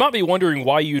activities. You might be wondering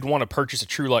why you'd want to purchase a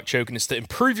TruLock choke, and it's to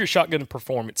improve your shotgun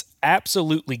performance,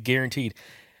 absolutely guaranteed.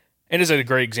 And as a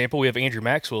great example, we have Andrew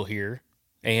Maxwell here.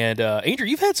 And Andrew,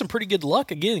 you've had some pretty good luck,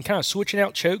 again, kind of switching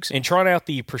out chokes and trying out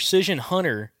the Precision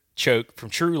Hunter choke from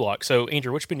TruLock. So,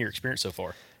 Andrew, what's been your experience so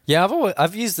far? Yeah,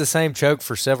 I've used the same choke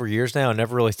for several years now. I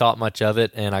never really thought much of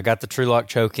it, and I got the TruLock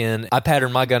choke in. I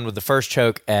patterned my gun with the first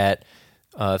choke at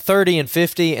 30 and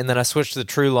 50, and then I switched to the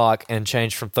TruLock and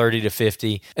changed from 30 to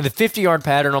 50. And the 50-yard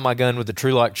pattern on my gun with the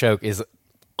TruLock choke is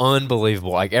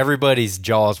unbelievable. Like, everybody's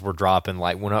jaws were dropping.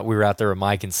 Like, when we were out there with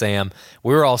Mike and Sam,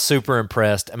 we were all super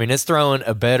impressed. I mean, it's throwing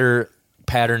a better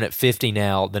pattern at 50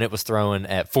 now than it was throwing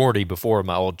at 40 before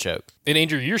my old choke. And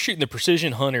Andrew, you're shooting the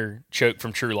Precision Hunter choke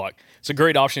from TruLock. It's a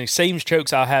great option. Same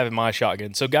chokes I have in my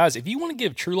shotgun. So guys, if you want to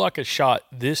give TruLock a shot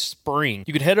this spring,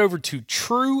 you can head over to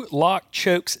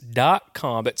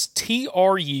TruLockChokes.com. That's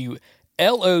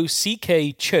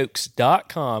TruLock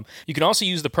chokes.com. You can also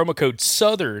use the promo code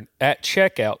Southern at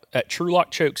checkout at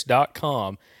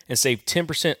TruLockChokes.com and save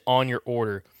 10% on your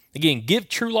order. Again, give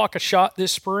TruLock a shot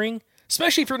this spring,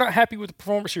 especially if you're not happy with the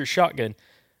performance of your shotgun,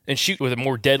 and shoot with a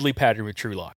more deadly pattern with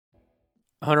TruLock.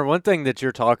 Hunter, one thing that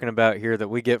you're talking about here that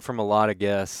we get from a lot of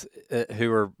guests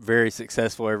who are very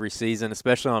successful every season,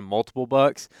 especially on multiple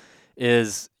bucks,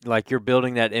 is like you're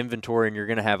building that inventory and you're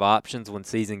going to have options when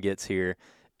season gets here.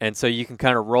 And so you can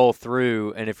kind of roll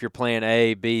through, and if your plan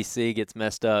A, B, C gets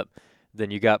messed up, then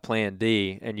you got plan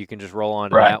D, and you can just roll on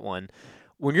to that one.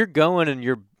 When you're going and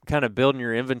you're kind of building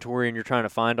your inventory and you're trying to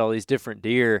find all these different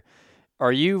deer,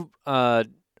 are you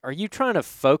trying to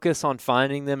focus on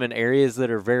finding them in areas that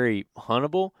are very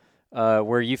huntable,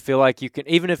 where you feel like you can,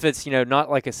 even if it's, not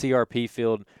like a CRP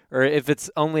field, or if it's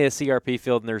only a CRP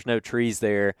field and there's no trees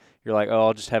there, you're like, oh,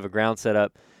 I'll just have a ground set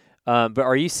up. But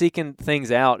are you seeking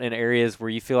things out in areas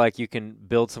where you feel like you can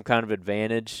build some kind of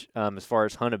advantage as far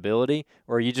as huntability,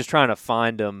 or are you just trying to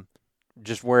find them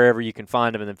just wherever you can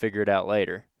find them and then figure it out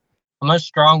later? I'm a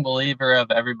strong believer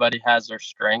of everybody has their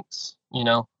strengths,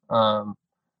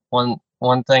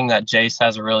 One thing that Jace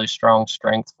has a really strong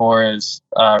strength for is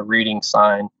reading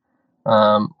sign.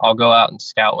 I'll go out and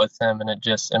scout with him, and it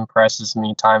just impresses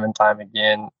me time and time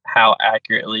again how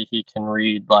accurately he can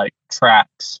read like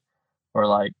tracks or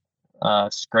like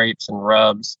scrapes and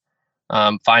rubs,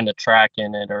 find a track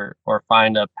in it or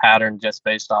find a pattern just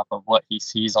based off of what he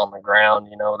sees on the ground.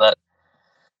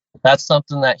 That's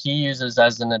something that he uses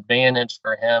as an advantage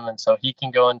for him, and so he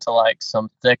can go into like some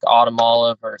thick autumn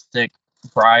olive or thick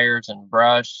briars and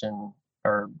brush and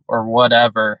or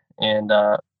whatever, and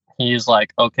he's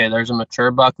like, okay, there's a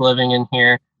mature buck living in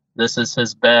here, this is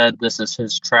his bed, this is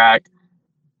his track,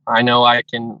 I know I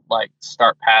can like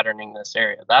start patterning this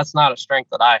area. That's not a strength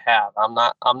that I have. I'm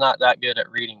not that good at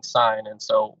reading sign, and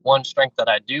so one strength that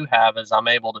I do have is I'm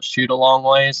able to shoot a long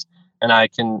ways and I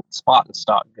can spot and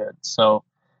stalk good. So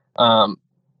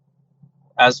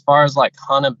as far as like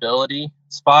huntability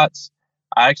spots,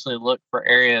 I actually look for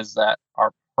areas that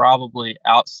are probably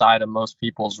outside of most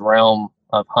people's realm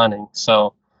of hunting.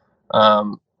 So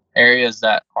areas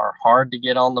that are hard to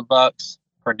get on the bucks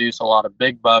produce a lot of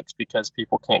big bucks because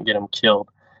people can't get them killed.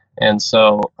 And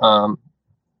so,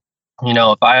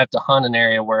 if I have to hunt an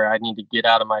area where I need to get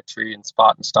out of my tree and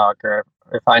spot and stalk, or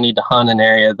if I need to hunt an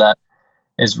area that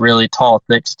is really tall,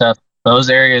 thick stuff,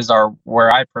 those areas are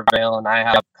where I prevail and I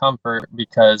have comfort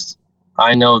because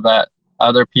I know that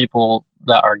other people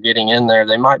that are getting in there,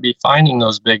 they might be finding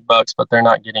those big bucks, but they're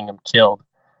not getting them killed.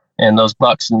 And those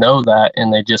bucks know that,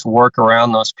 and they just work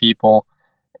around those people.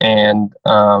 And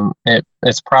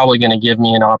it's probably going to give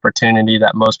me an opportunity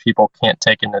that most people can't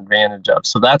take an advantage of.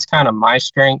 So that's kind of my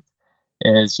strength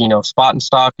is, spot and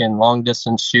stalk and long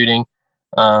distance shooting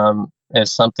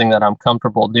is something that I'm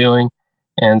comfortable doing.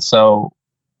 And so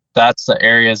that's the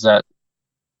areas that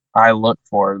I look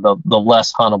for, the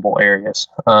less huntable areas.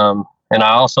 And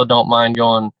I also don't mind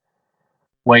going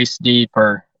waist deep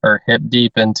or hip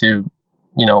deep into,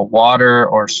 water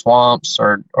or swamps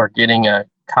or getting a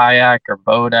kayak or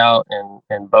boat out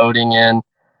and boating in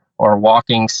or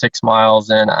walking 6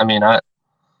 miles in. I mean,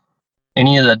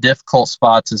 any of the difficult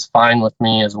spots is fine with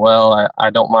me as well. I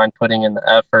don't mind putting in the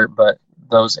effort, but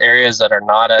those areas that are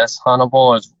not as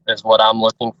huntable is what I'm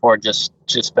looking for, just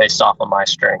based off of my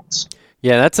strengths.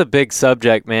 Yeah, that's a big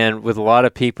subject, man, with a lot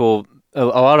of people, a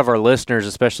lot of our listeners,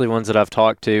 especially ones that I've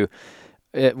talked to.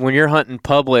 When you're hunting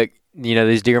public,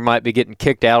 these deer might be getting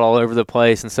kicked out all over the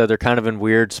place, and so they're kind of in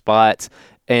weird spots.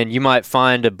 And you might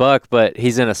find a buck, but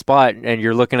he's in a spot, and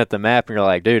you're looking at the map, and you're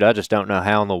like, dude, I just don't know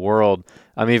how in the world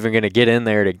I'm even going to get in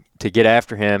there to get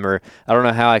after him, or I don't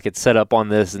know how I could set up on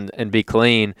this and be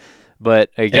clean.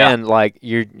 But again, like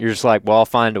you're just like, well, I'll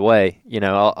find a way.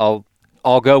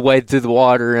 I'll go wade through the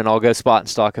water, and I'll go spot and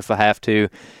stalk if I have to.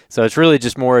 So it's really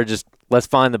just more just let's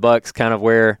find the bucks kind of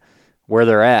where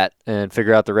they're at and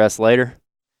figure out the rest later.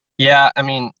 Yeah, I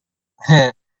mean,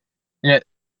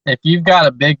 if you've got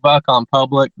a big buck on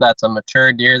public that's a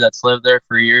mature deer that's lived there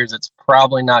for years, it's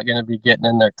probably not going to be getting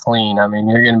in there clean. I mean,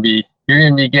 you're going to be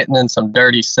getting in some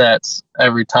dirty sets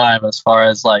every time, as far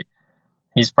as like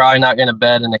he's probably not going to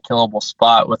bed in a killable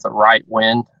spot with a right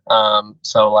wind.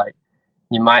 So like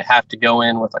you might have to go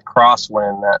in with a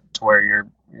crosswind to where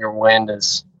your wind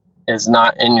is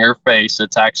not in your face.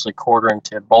 It's actually quartering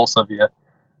to both of you.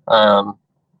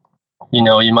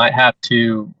 You might have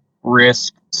to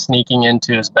risk sneaking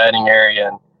into his bedding area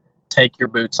and take your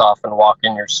boots off and walk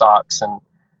in your socks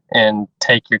and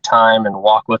take your time and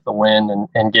walk with the wind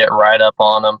and get right up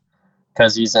on him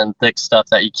because he's in thick stuff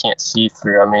that you can't see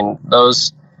through. I mean,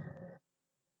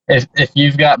 if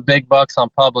you've got big bucks on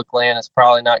public land, it's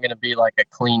probably not going to be like a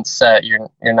clean set. You're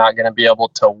not going to be able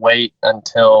to wait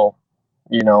until,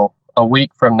 a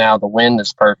week from now the wind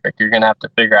is perfect. You're going to have to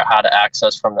figure out how to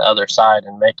access from the other side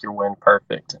and make your wind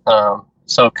perfect.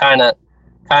 So kind of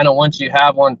once you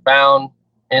have one found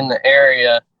in the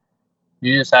area,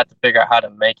 you just have to figure out how to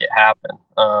make it happen.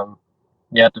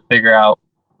 You have to figure out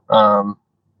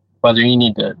whether you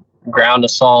need to ground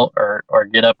assault or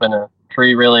get up in a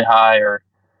tree really high, or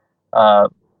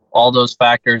all those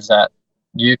factors that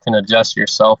you can adjust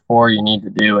yourself for, you need to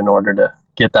do in order to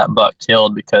get that buck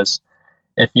killed. Because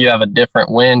if you have a different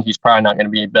wind, he's probably not going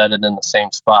to be bedded in the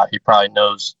same spot. He probably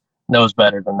knows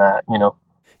better than that,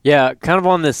 Yeah, kind of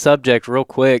on this subject real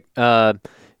quick, me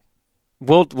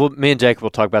and Jacob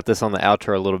will talk about this on the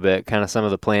outro a little bit, kind of some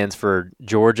of the plans for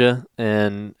Georgia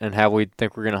and how we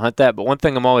think we're going to hunt that. But one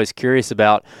thing I'm always curious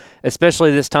about,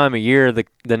 especially this time of year,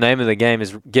 the name of the game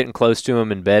is getting close to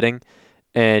him and bedding.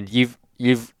 And you've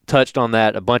touched on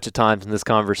that a bunch of times in this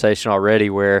conversation already,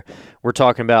 where we're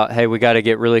talking about, hey, we got to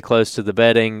get really close to the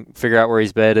bedding, figure out where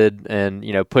he's bedded, and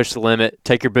push the limit,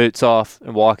 take your boots off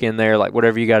and walk in there, like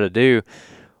whatever you got to do.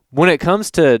 When it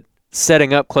comes to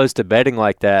setting up close to bedding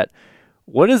like that,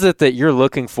 what is it that you're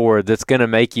looking for that's going to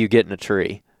make you get in a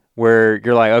tree where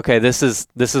you're like, okay, this is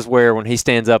where when he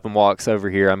stands up and walks over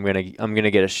here, I'm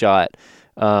gonna get a shot?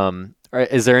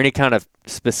 Is there any kind of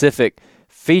specific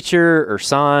feature or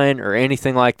sign or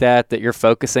anything like that you're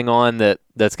focusing on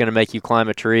that's going to make you climb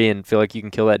a tree and feel like you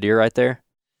can kill that deer right there?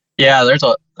 Yeah, there's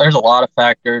a lot of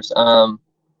factors.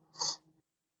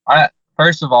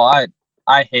 First of all,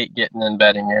 I hate getting in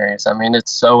bedding areas. I mean,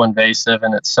 it's so invasive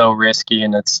and it's so risky,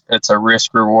 and it's a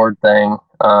risk reward thing.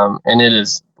 And it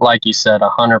is, like you said,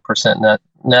 100%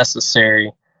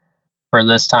 necessary for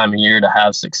this time of year to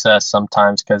have success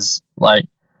sometimes, because like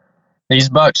these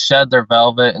bucks shed their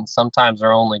velvet and sometimes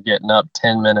they're only getting up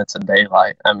 10 minutes of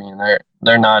daylight. I mean,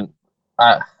 they're not,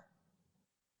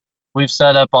 we've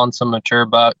set up on some mature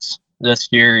bucks this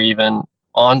year, even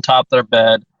on top of their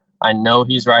bed. I know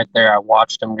he's right there. I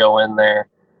watched him go in there,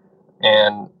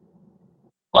 and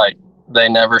like they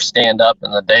never stand up in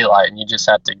the daylight, and you just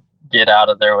have to get out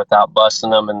of there without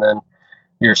busting them. And then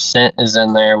your scent is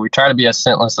in there. We try to be as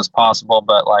scentless as possible,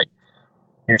 but like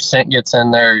your scent gets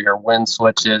in there, your wind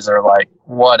switches, or like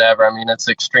whatever. I mean, it's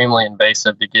extremely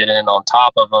invasive to get in on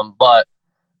top of them, but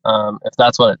if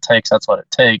that's what it takes, that's what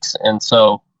it takes. And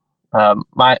so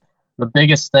the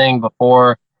biggest thing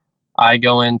before I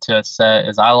go into a set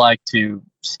is I like to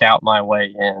scout my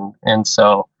way in. And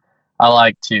so I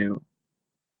like to,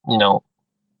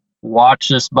 watch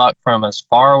this buck from as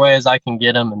far away as I can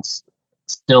get him and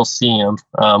still see him,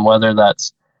 whether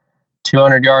that's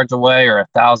 200 yards away or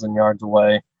 1,000 yards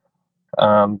away,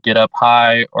 get up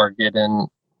high or get in,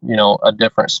 a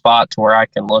different spot to where I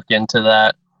can look into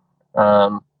that,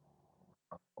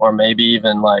 or maybe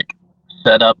even like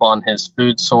set up on his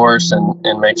food source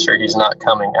and make sure he's not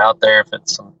coming out there if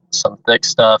it's some thick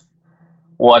stuff,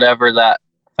 whatever that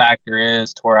factor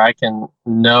is, to where I can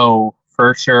know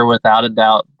for sure without a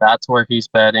doubt that's where he's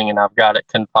bedding, and I've got it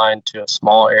confined to a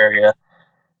small area.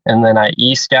 And then I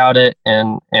e-scout it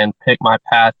and pick my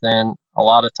path in. A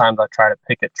lot of times I try to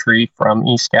pick a tree from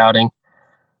e-scouting.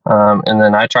 And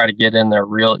then I try to get in there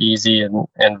real easy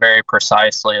and very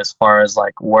precisely as far as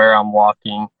like where I'm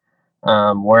walking,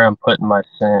 where I'm putting my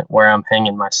scent, where I'm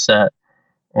hanging my set,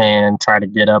 and try to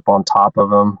get up on top of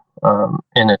them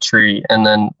in a tree. And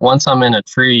then once I'm in a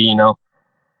tree, you know,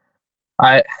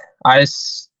 I I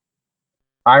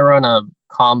I run a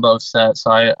combo set,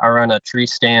 so I run a tree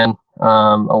stand, a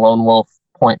Lone Wolf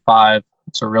 .5.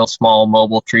 It's a real small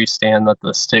mobile tree stand that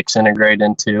the sticks integrate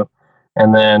into,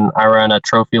 and then I run a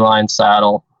trophy line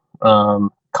saddle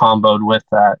comboed with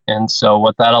that. And so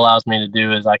what that allows me to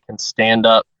do is I can stand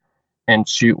up and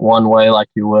shoot one way like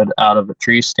you would out of a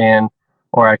tree stand,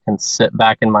 or I can sit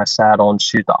back in my saddle and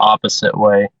shoot the opposite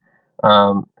way.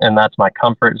 And that's my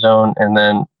comfort zone. And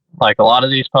then, like a lot of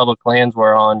these public lands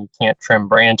we're on, you can't trim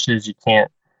branches, you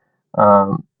can't,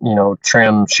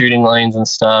 trim shooting lanes and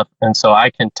stuff. And so I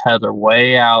can tether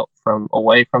way out from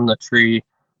away from the tree,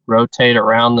 rotate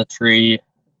around the tree,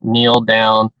 kneel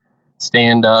down,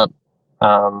 stand up,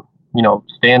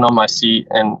 stand on my seat.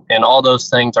 And all those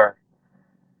things are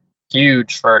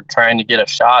huge for trying to get a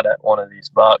shot at one of these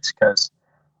bucks, because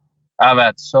I've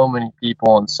had so many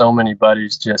people and so many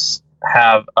buddies just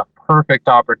have a perfect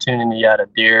opportunity at a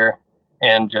deer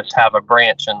and just have a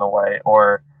branch in the way,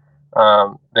 or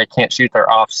they can't shoot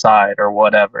their offside or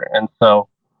whatever. And so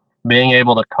being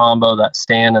able to combo that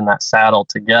stand and that saddle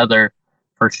together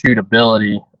for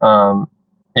shootability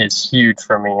is huge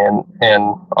for me.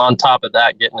 And on top of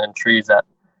that, getting in trees that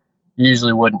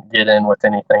usually wouldn't get in with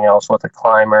anything else, with a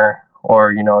climber or,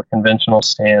 a conventional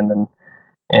stand,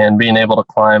 and being able to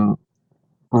climb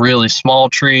really small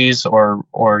trees or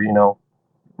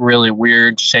really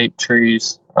weird shaped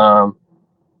trees.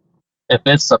 If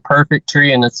it's the perfect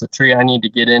tree and it's the tree I need to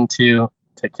get into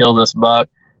to kill this buck,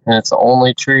 and it's the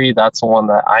only tree, that's the one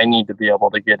that I need to be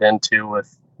able to get into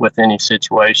with any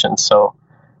situation. So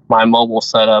my mobile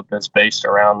setup is based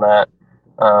around that.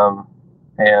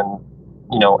 And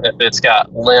if it's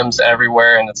got limbs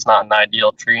everywhere and it's not an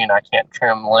ideal tree and I can't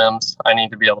trim limbs, I need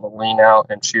to be able to lean out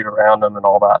and shoot around them and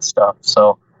all that stuff.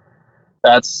 So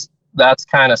that's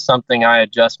kind of something I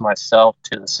adjust myself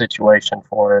to the situation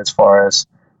for, as far as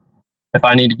if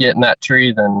I need to get in that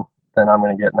tree, then I'm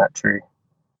going to get in that tree.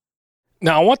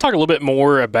 Now, I want to talk a little bit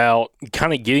more about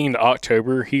kind of getting into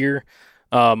October here.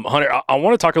 Hunter, I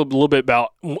want to talk a little bit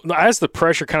about, as the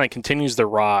pressure kind of continues to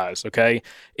rise, okay,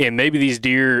 and maybe these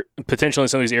deer potentially in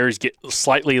some of these areas get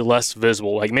slightly less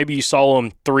visible. Like maybe you saw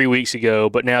them 3 weeks ago,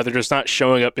 but now they're just not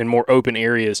showing up in more open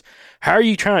areas. How are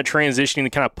you trying to transitioning to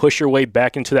kind of push your way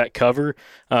back into that cover?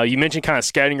 You mentioned kind of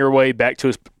scouting your way back to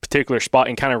a particular spot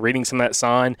and kind of reading some of that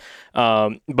sign.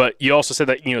 But you also said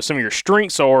that, some of your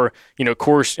strengths are, of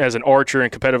course, as an archer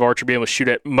and competitive archer, being able to shoot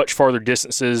at much farther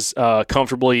distances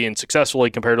comfortably and successfully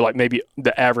compared to like maybe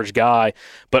the average guy,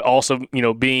 but also,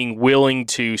 being willing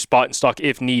to spot and stalk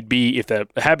if need be, if the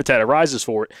habitat arises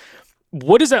for it.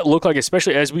 What does that look like,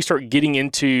 especially as we start getting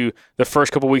into the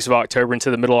first couple of weeks of October, into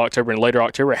the middle of October and later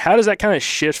October? How does that kind of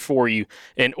shift for you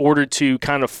in order to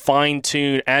kind of fine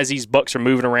tune as these bucks are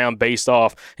moving around based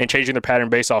off and changing their pattern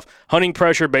based off hunting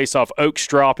pressure, based off oaks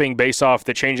dropping, based off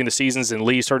the changing the seasons and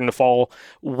leaves starting to fall?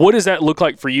 What does that look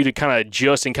like for you to kind of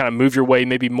adjust and kind of move your way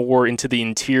maybe more into the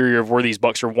interior of where these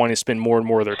bucks are wanting to spend more and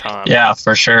more of their time? Yeah,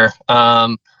 for sure.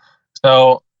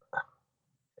 So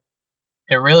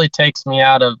it really takes me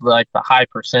out of like the high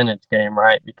percentage game,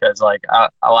 right? Because like I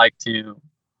like to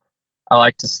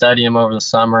study them over the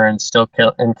summer and still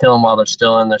kill them while they're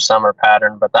still in their summer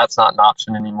pattern, but that's not an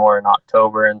option anymore in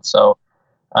October. And so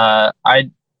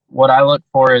what I look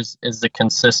for is the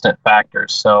consistent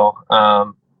factors. So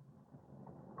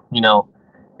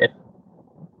if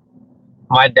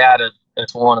my dad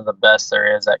is one of the best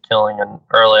there is at killing in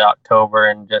early October,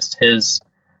 and just his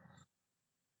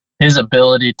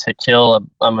ability to kill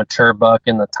a mature buck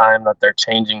in the time that they're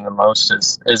changing the most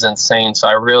is insane. So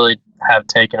I really have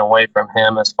taken away from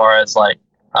him as far as like,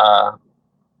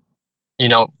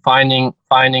 finding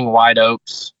white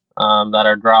oaks that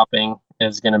are dropping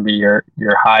is going to be your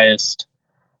highest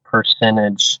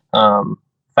percentage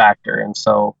factor. And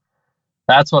so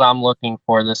that's what I'm looking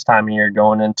for this time of year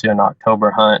going into an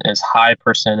October hunt, is high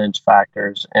percentage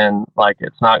factors. And like,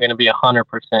 it's not going to be 100%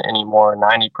 anymore,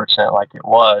 90% like it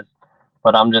was,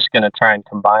 but I'm just going to try and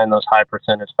combine those high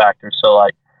percentage factors. So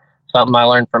like something I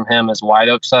learned from him is white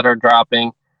oaks that are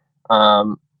dropping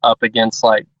up against,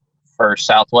 like for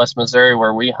Southwest Missouri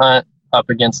where we hunt, up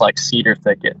against like cedar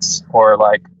thickets, or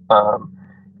like,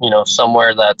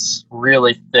 somewhere that's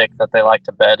really thick that they like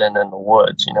to bed in the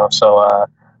woods, so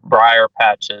briar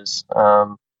patches,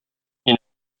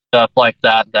 stuff like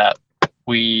that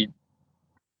we,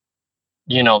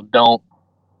 don't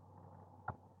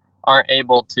aren't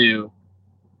able to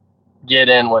get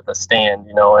in with a stand,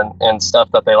 and stuff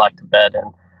that they like to bed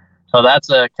in. So that's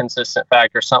a consistent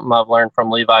factor. Something I've learned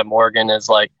from Levi Morgan is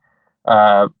like,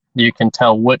 you can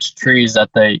tell which trees that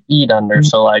they eat under.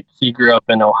 So like he grew up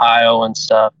in Ohio and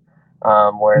stuff,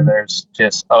 where there's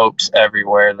just oaks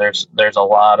everywhere. There's a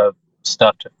lot of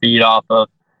stuff to feed off of,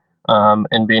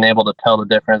 and being able to tell the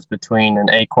difference between an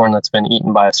acorn that's been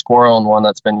eaten by a squirrel and one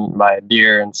that's been eaten by a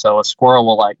deer. And so a squirrel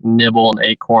will like nibble an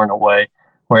acorn away,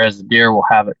 whereas the deer will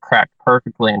have it cracked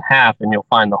perfectly in half, and you'll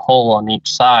find the hole on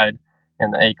each side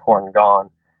and the acorn gone.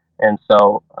 And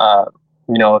so,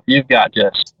 if you've got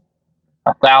just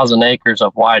 1,000 acres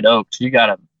of white oaks, you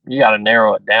gotta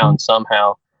narrow it down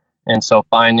somehow. And so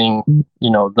finding,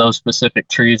 those specific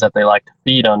trees that they like to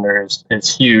feed under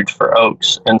is huge for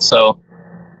oaks. And so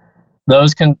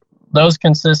those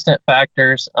consistent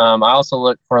factors. I also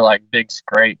look for like big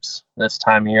scrapes this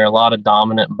time of year. A lot of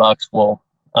dominant bucks will,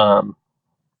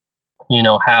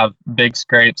 have big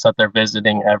scrapes that they're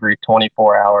visiting every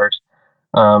 24 hours.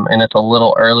 And it's a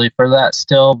little early for that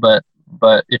still, but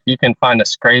if you can find a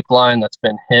scrape line that's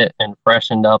been hit and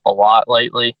freshened up a lot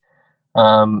lately,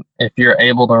 if you're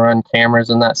able to run cameras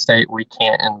in that state, we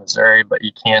can't in Missouri, but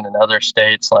you can in other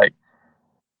states, like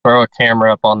throw a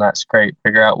camera up on that scrape,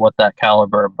 figure out what that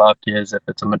caliber of buck is. If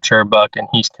it's a mature buck and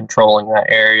he's controlling that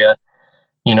area,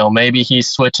 maybe he's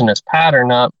switching his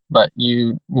pattern up, but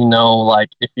like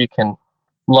if you can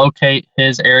locate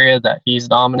his area that he's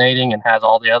dominating and has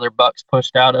all the other bucks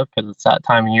pushed out of, because it's that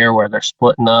time of year where they're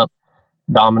splitting up,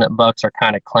 dominant bucks are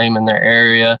kind of claiming their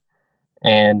area.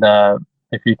 And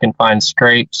if you can find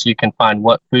scrapes, you can find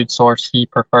what food source he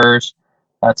prefers.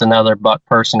 That's another buck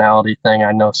personality thing.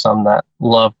 I know some that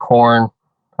love corn.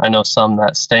 I know some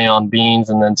that stay on beans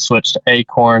and then switch to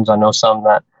acorns. I know some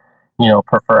that,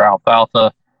 prefer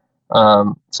alfalfa.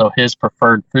 So his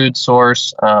preferred food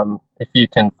source, if you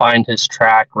can find his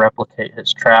track, replicate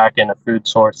his track in a food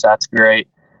source, that's great.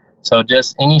 So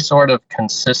just any sort of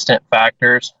consistent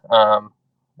factors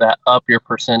that up your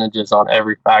percentages on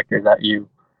every factor that you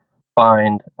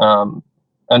find,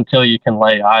 until you can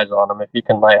lay eyes on him. If you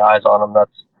can lay eyes on him,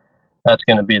 that's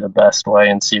going to be the best way,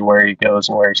 and see where he goes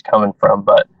and where he's coming from.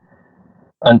 But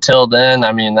until then,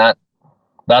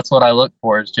 that's what I look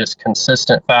for, is just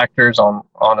consistent factors on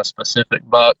a specific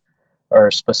buck or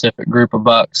a specific group of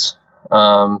bucks,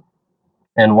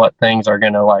 and what things are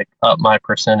going to like up my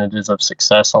percentages of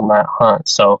success on that hunt.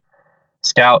 So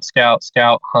scout,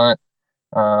 hunt.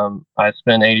 I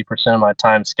spend 80% of my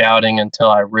time scouting until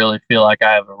I really feel like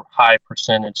I have a high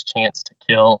percentage chance to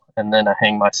kill, and then I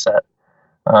hang my set.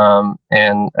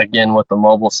 And again, with the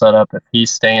mobile setup, if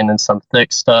he's staying in some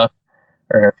thick stuff,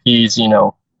 or if he's,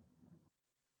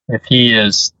 if he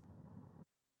is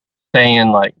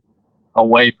staying like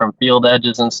away from field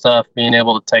edges and stuff, being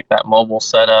able to take that mobile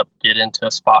setup, get into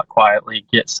a spot quietly,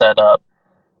 get set up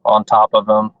on top of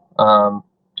them,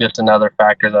 just another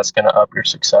factor that's going to up your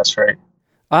success rate.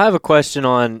 I have a question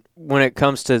on when it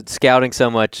comes to scouting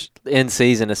so much in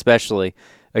season, especially,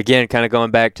 again, kind of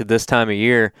going back to this time of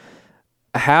year,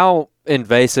 how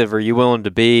invasive are you willing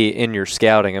to be in your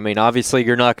scouting? I mean, obviously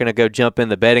you're not going to go jump in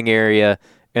the bedding area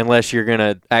unless you're going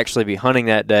to actually be hunting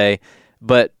that day,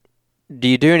 but do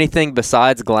you do anything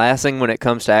besides glassing when it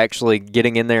comes to actually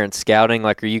getting in there and scouting?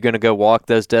 Like, are you going to go walk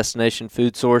those destination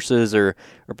food sources or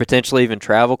potentially even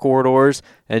travel corridors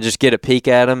and just get a peek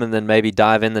at them and then maybe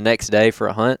dive in the next day for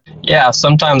a hunt? Yeah,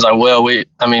 sometimes I will. We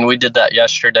did that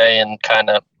yesterday and kind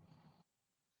of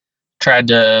tried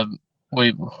to,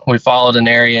 we followed an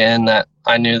area in that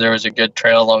I knew there was a good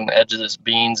trail along the edge of this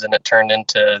beans, and it turned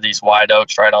into these white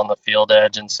oaks right on the field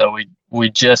edge. And so we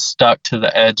just stuck to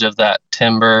the edge of that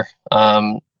timber.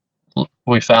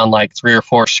 We found like 3 or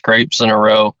 4 scrapes in a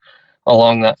row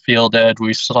along that field edge.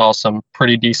 We saw some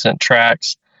pretty decent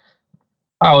tracks.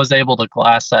 I was able to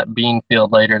glass that bean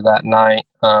field later that night.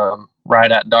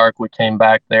 Right at dark, we came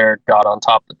back there, got on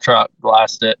top of the truck,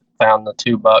 glassed it, found the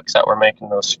 2 bucks that were making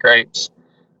those scrapes,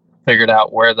 figured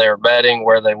out where they were bedding,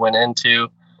 where they went into.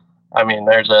 I mean,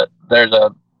 there's a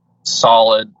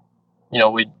solid,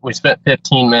 we spent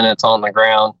 15 minutes on the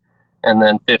ground and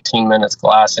then 15 minutes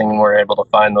glassing, and we're able to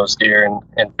find those deer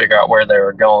and figure out where they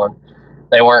were going.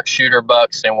 They weren't shooter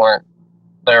bucks. They were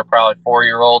probably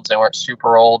 4-year-olds. They weren't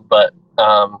super old, but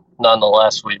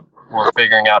nonetheless, we were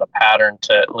figuring out a pattern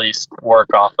to at least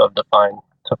work off of to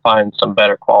find some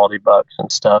better quality bucks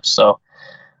and stuff. So,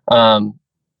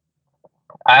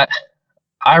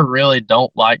 I really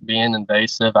don't like being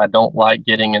invasive. I don't like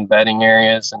getting in bedding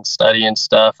areas and studying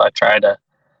stuff. I try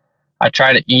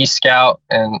to e-scout,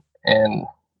 and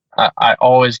I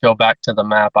always go back to the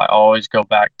map. I always go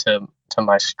back to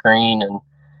my screen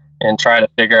and try to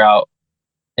figure out,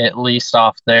 at least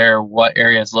off there, what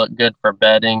areas look good for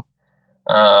bedding,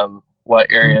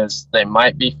 what areas they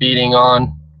might be feeding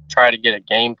on. Try to get a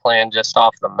game plan just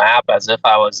off the map as if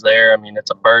I was there. I mean,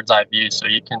 it's a bird's eye view, so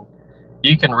you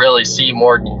can really see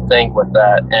more than you think with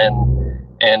that,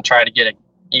 and try to get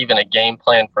even a game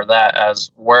plan for that,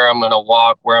 as where I'm going to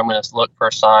walk, where I'm going to look for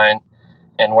a sign,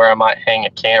 and where I might hang a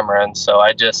camera. And so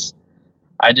I just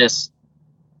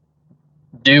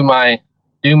do my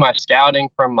scouting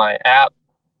from my app,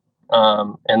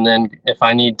 and then if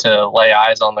I need to lay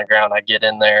eyes on the ground, I get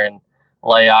in there and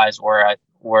lay eyes where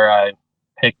I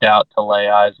picked out to lay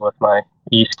eyes with my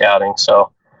e-scouting.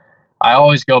 So I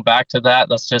always go back to that.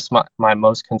 That's just my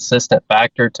most consistent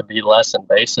factor to be less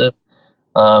invasive.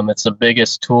 It's the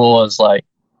biggest tool, is like,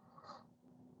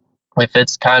 if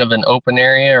it's kind of an open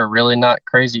area or really not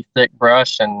crazy thick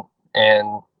brush, and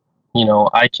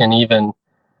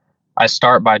I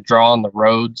start by drawing the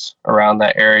roads around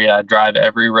that area. I drive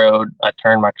every road. I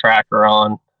turn my tracker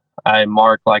on. I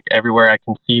mark like everywhere I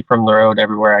can see from the road,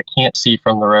 everywhere I can't see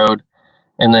from the road,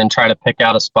 and then try to pick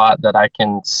out a spot that I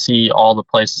can see all the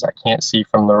places I can't see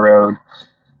from the road,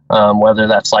 whether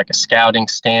that's like a scouting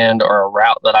stand or a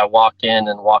route that I walk in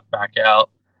and walk back out.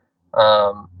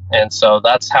 And so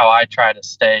that's how I try to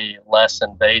stay less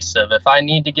invasive. If I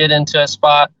need to get into a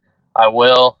spot, I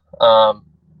will,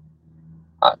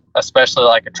 especially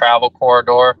like a travel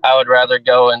corridor. I would rather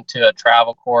go into a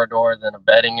travel corridor than a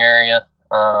bedding area,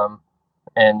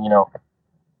 and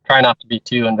try not to be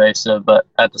too invasive, but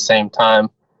at the same time,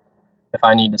 if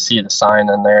I need to see the sign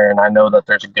in there and I know that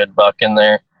there's a good buck in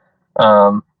there,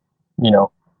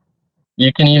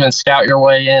 you can even scout your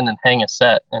way in and hang a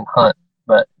set and hunt.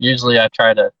 But usually I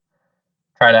try to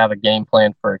have a game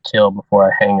plan for a kill before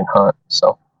I hang and hunt.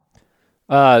 So,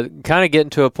 kind of getting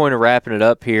to a point of wrapping it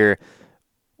up here.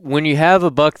 When you have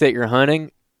a buck that you're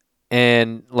hunting,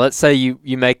 and let's say you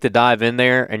make the dive in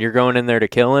there and you're going in there to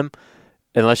kill him,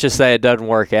 and let's just say it doesn't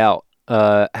work out,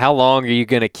 how long are you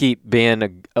going to keep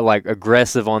being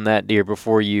aggressive on that deer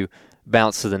before you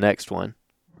bounce to the next one?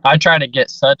 I try to get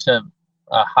such a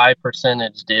high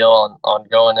percentage deal on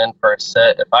going in for a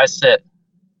set. If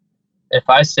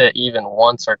I sit even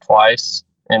once or twice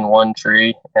in one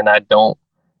tree and I don't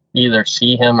either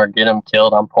see him or get him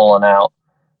killed, I'm pulling out.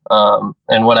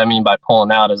 And what I mean by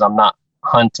pulling out is I'm not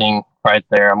hunting right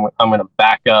there. I'm going to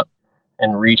back up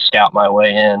and re-scout my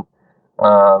way in.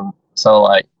 So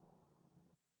like,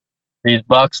 these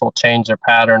bucks will change their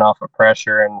pattern off of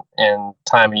pressure and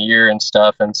time of year and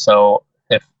stuff. And so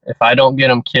if I don't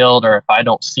get him killed, or if I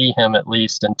don't see him at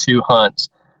least in 2 hunts,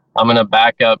 I'm going to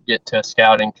back up, get to a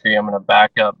scouting tree. I'm going to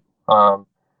back up,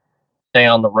 stay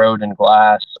on the road in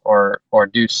glass, or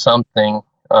do something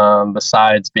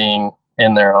besides being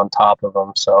in there on top of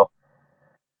them. So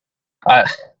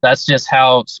that's just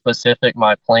how specific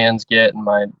my plans get,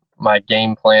 and my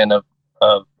game plan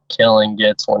of killing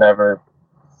gets whenever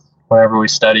we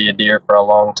study a deer for a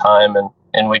long time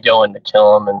and we go in to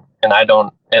kill him and I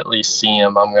don't at least see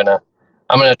him. I'm gonna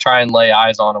try and lay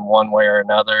eyes on him one way or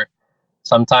another.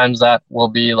 Sometimes that will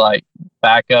be like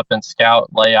back up and scout,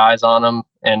 lay eyes on him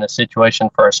in a situation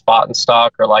for a spot and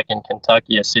stalk, or like in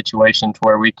Kentucky, a situation to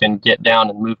where we can get down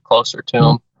and move closer to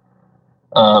him,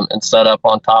 and set up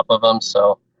on top of him.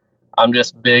 So I'm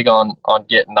just big on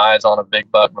getting eyes on a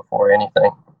big buck before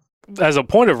anything. As a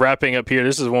point of wrapping up here,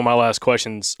 this is one of my last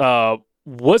questions.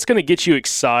 What's going to get you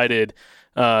excited,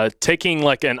 taking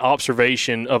like an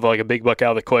observation of like a big buck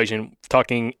out of the equation,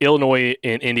 talking Illinois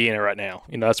and Indiana right now?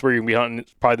 That's where you're going to be hunting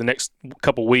probably the next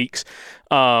couple weeks,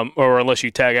 or unless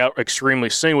you tag out extremely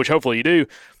soon, which hopefully you do.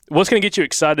 What's going to get you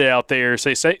excited out there?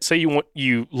 Say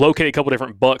you locate a couple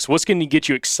different bucks. What's going to get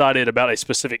you excited about a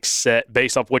specific set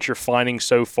based off what you're finding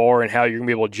so far and how you're going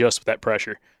to be able to adjust with that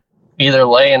pressure? Either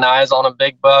laying eyes on a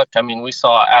big buck. I mean, we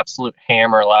saw an absolute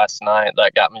hammer last night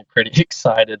that got me pretty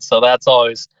excited. So that's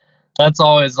always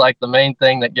like the main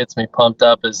thing that gets me pumped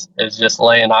up is just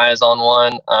laying eyes on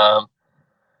one.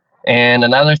 And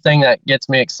another thing that gets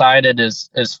me excited is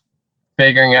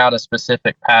figuring out a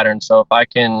specific pattern. So if I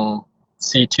can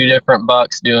see 2 different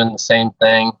bucks doing the same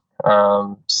thing,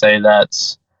 say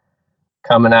that's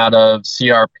coming out of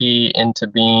CRP into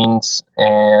beans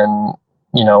and,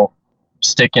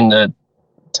 sticking to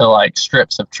like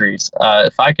strips of trees.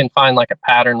 If I can find like a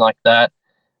pattern like that,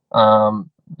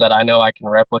 that I know I can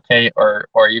replicate, or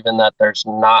even that there's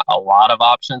not a lot of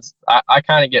options, I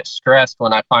kind of get stressed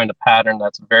when I find a pattern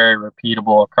that's very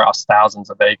repeatable across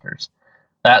thousands of acres.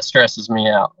 That stresses me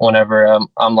out whenever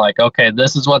I'm like, okay,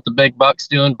 this is what the big buck's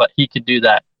doing, but he could do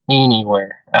that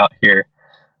anywhere out here.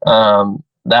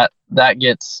 That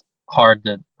gets hard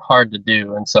to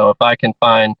do. And so if I can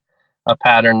find a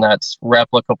pattern that's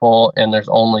replicable, and there's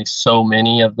only so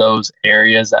many of those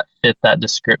areas that fit that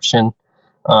description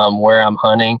where I'm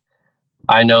hunting,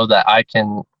 I know that I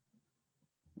can,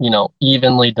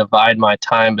 evenly divide my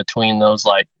time between those,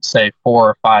 like, say 4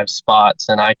 or 5 spots,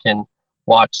 and I can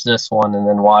watch this one and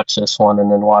then watch this one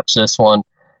and then watch this one,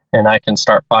 and I can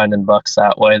start finding bucks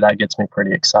that way. That gets me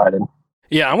pretty excited.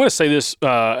 Yeah, I'm going to say this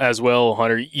as well,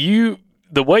 Hunter.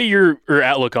 The way your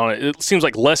outlook on it seems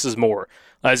like less is more.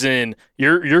 As in,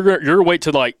 you're wait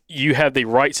till, like, you have the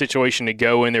right situation to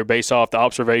go in there based off the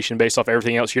observation, based off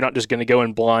everything else. You're not just going to go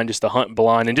in blind, just to hunt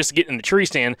blind, and just to get in the tree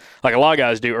stand like a lot of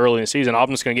guys do early in the season. I'm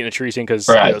just going to get in the tree stand because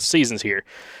the season's here.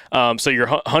 So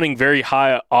you're hunting very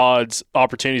high odds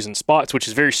opportunities and spots, which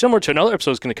is very similar to another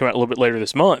episode that's going to come out a little bit later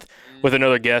this month with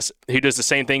another guest who does the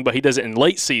same thing, but he does it in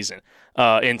late season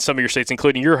in some of your states,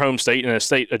 including your home state and a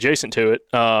state adjacent to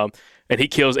it. And he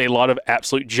kills a lot of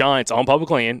absolute giants on public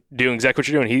land, doing exactly what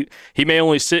you're doing. He may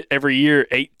only sit every year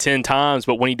 8-10 times,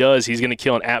 but when he does, he's going to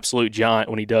kill an absolute giant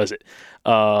when he does it.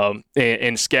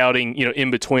 And scouting,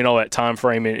 in between all that time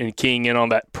frame and keying in on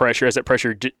that pressure, as that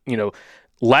pressure,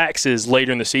 laxes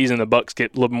later in the season, the bucks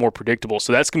get a little more predictable.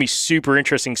 So that's going to be super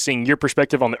interesting seeing your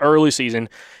perspective on the early season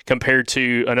compared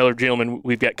to another gentleman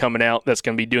we've got coming out that's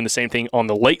going to be doing the same thing on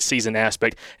the late season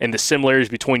aspect and the similarities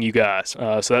between you guys.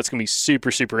 So that's going to be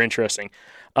super, super interesting.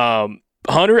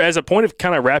 Hunter, as a point of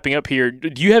kind of wrapping up here,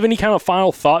 do you have any kind of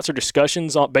final thoughts or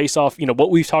discussions based off, what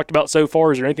we've talked about so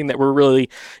far? Is there anything that we're really,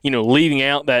 leaving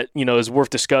out that, is worth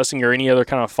discussing, or any other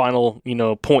kind of final,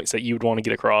 points that you would want to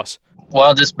get across?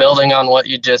 Well, just building on what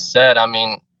you just said, I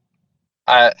mean,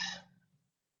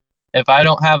 if I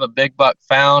don't have a big buck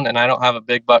found and I don't have a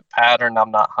big buck pattern, I'm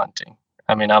not hunting.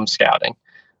 I mean, I'm scouting.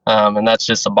 And that's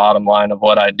just the bottom line of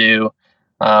what I do.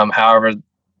 However,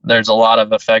 there's a lot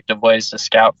of effective ways to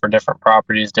scout for different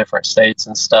properties, different states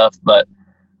and stuff. But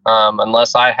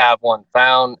unless I have one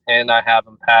found and I have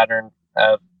them patterned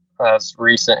as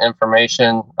recent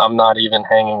information, I'm not even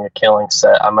hanging a killing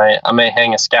set. I may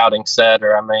hang a scouting set,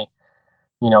 or I may,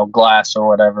 glass or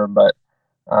whatever. But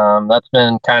that's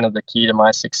been kind of the key to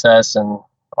my success. And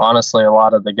honestly, a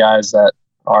lot of the guys that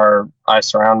I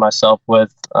surround myself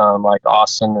with, like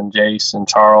Austin and Jace and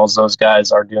Charles, those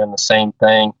guys are doing the same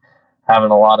thing,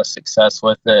 having a lot of success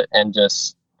with it, and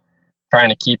just trying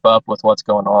to keep up with what's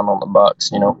going on the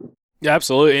bucks, Yeah,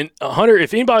 absolutely. And Hunter,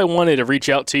 if anybody wanted to reach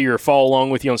out to you or follow along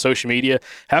with you on social media,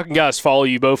 how can guys follow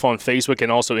you both on Facebook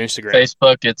and also Instagram?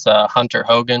 Facebook, it's Hunter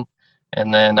Hogan,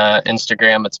 and then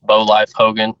Instagram, it's Bow Life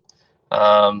Hogan.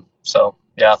 So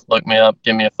yeah, look me up,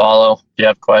 give me a follow. If you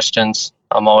have questions,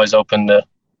 I'm always open to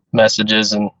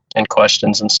messages and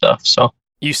questions and stuff. So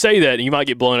you say that, and you might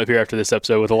get blown up here after this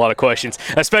episode with a lot of questions,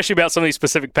 especially about some of these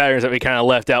specific patterns that we kind of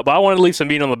left out. But I wanted to leave some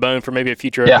meat on the bone for maybe a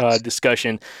future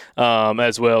discussion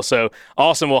as well. So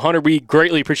awesome. Well, Hunter, we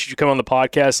greatly appreciate you coming on the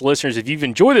podcast. Listeners, if you've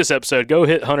enjoyed this episode, go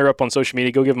hit Hunter up on social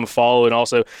media. Go give him a follow. And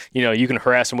also, you can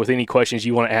harass him with any questions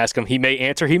you want to ask him. He may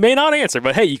answer, he may not answer,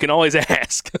 but hey, you can always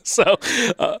ask. So,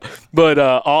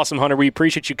 awesome, Hunter. We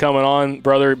appreciate you coming on,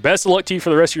 brother. Best of luck to you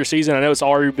for the rest of your season. I know it's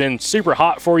already been super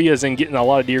hot for you, as in getting a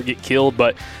lot of deer get killed,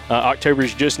 but October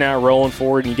is just now rolling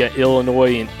forward, and you got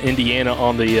Illinois and Indiana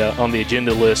on the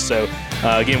agenda list. So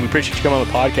again, we appreciate you coming on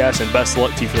the podcast, and best of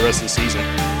luck to you for the rest of the season.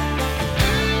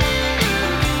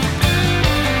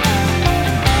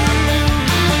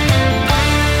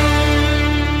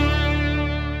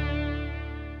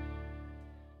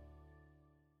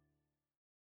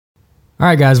 All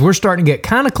right, guys, we're starting to get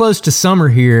kind of close to summer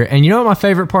here, and you know what my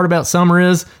favorite part about summer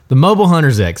is? The Mobile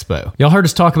Hunters Expo. Y'all heard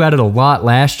us talk about it a lot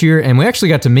last year, and we actually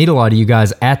got to meet a lot of you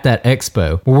guys at that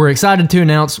expo. Well, we're excited to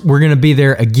announce we're going to be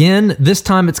there again. This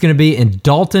time it's going to be in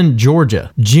Dalton,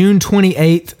 Georgia, June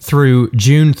 28th through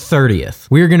June 30th.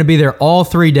 We are going to be there all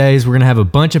 3 days. We're going to have a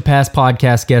bunch of past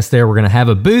podcast guests there. We're going to have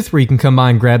a booth where you can come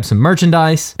by and grab some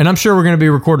merchandise, and I'm sure we're going to be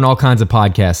recording all kinds of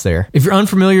podcasts there. If you're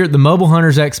unfamiliar, the Mobile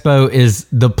Hunters Expo is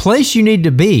the place you need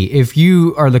to be if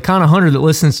you are the kind of hunter that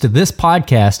listens to this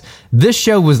podcast. This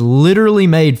show was literally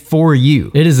made for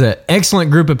you. It is an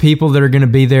excellent group of people that are going to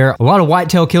be there. A lot of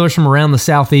whitetail killers from around the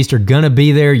Southeast are going to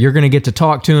be there. You're going to get to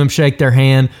talk to them, shake their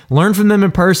hand, learn from them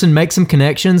in person, make some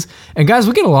connections. And guys,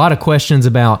 we get a lot of questions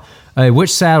about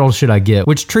which saddle should I get?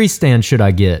 Which tree stand should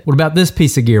I get? What about this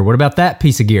piece of gear? What about that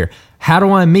piece of gear? How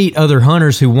do I meet other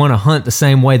hunters who want to hunt the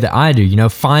same way that I do?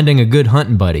 Finding a good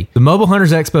hunting buddy. The Mobile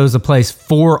Hunters Expo is a place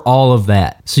for all of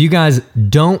that. So you guys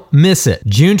don't miss it.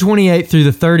 June 28th through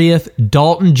the 30th,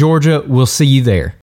 Dalton, Georgia. We'll see you there.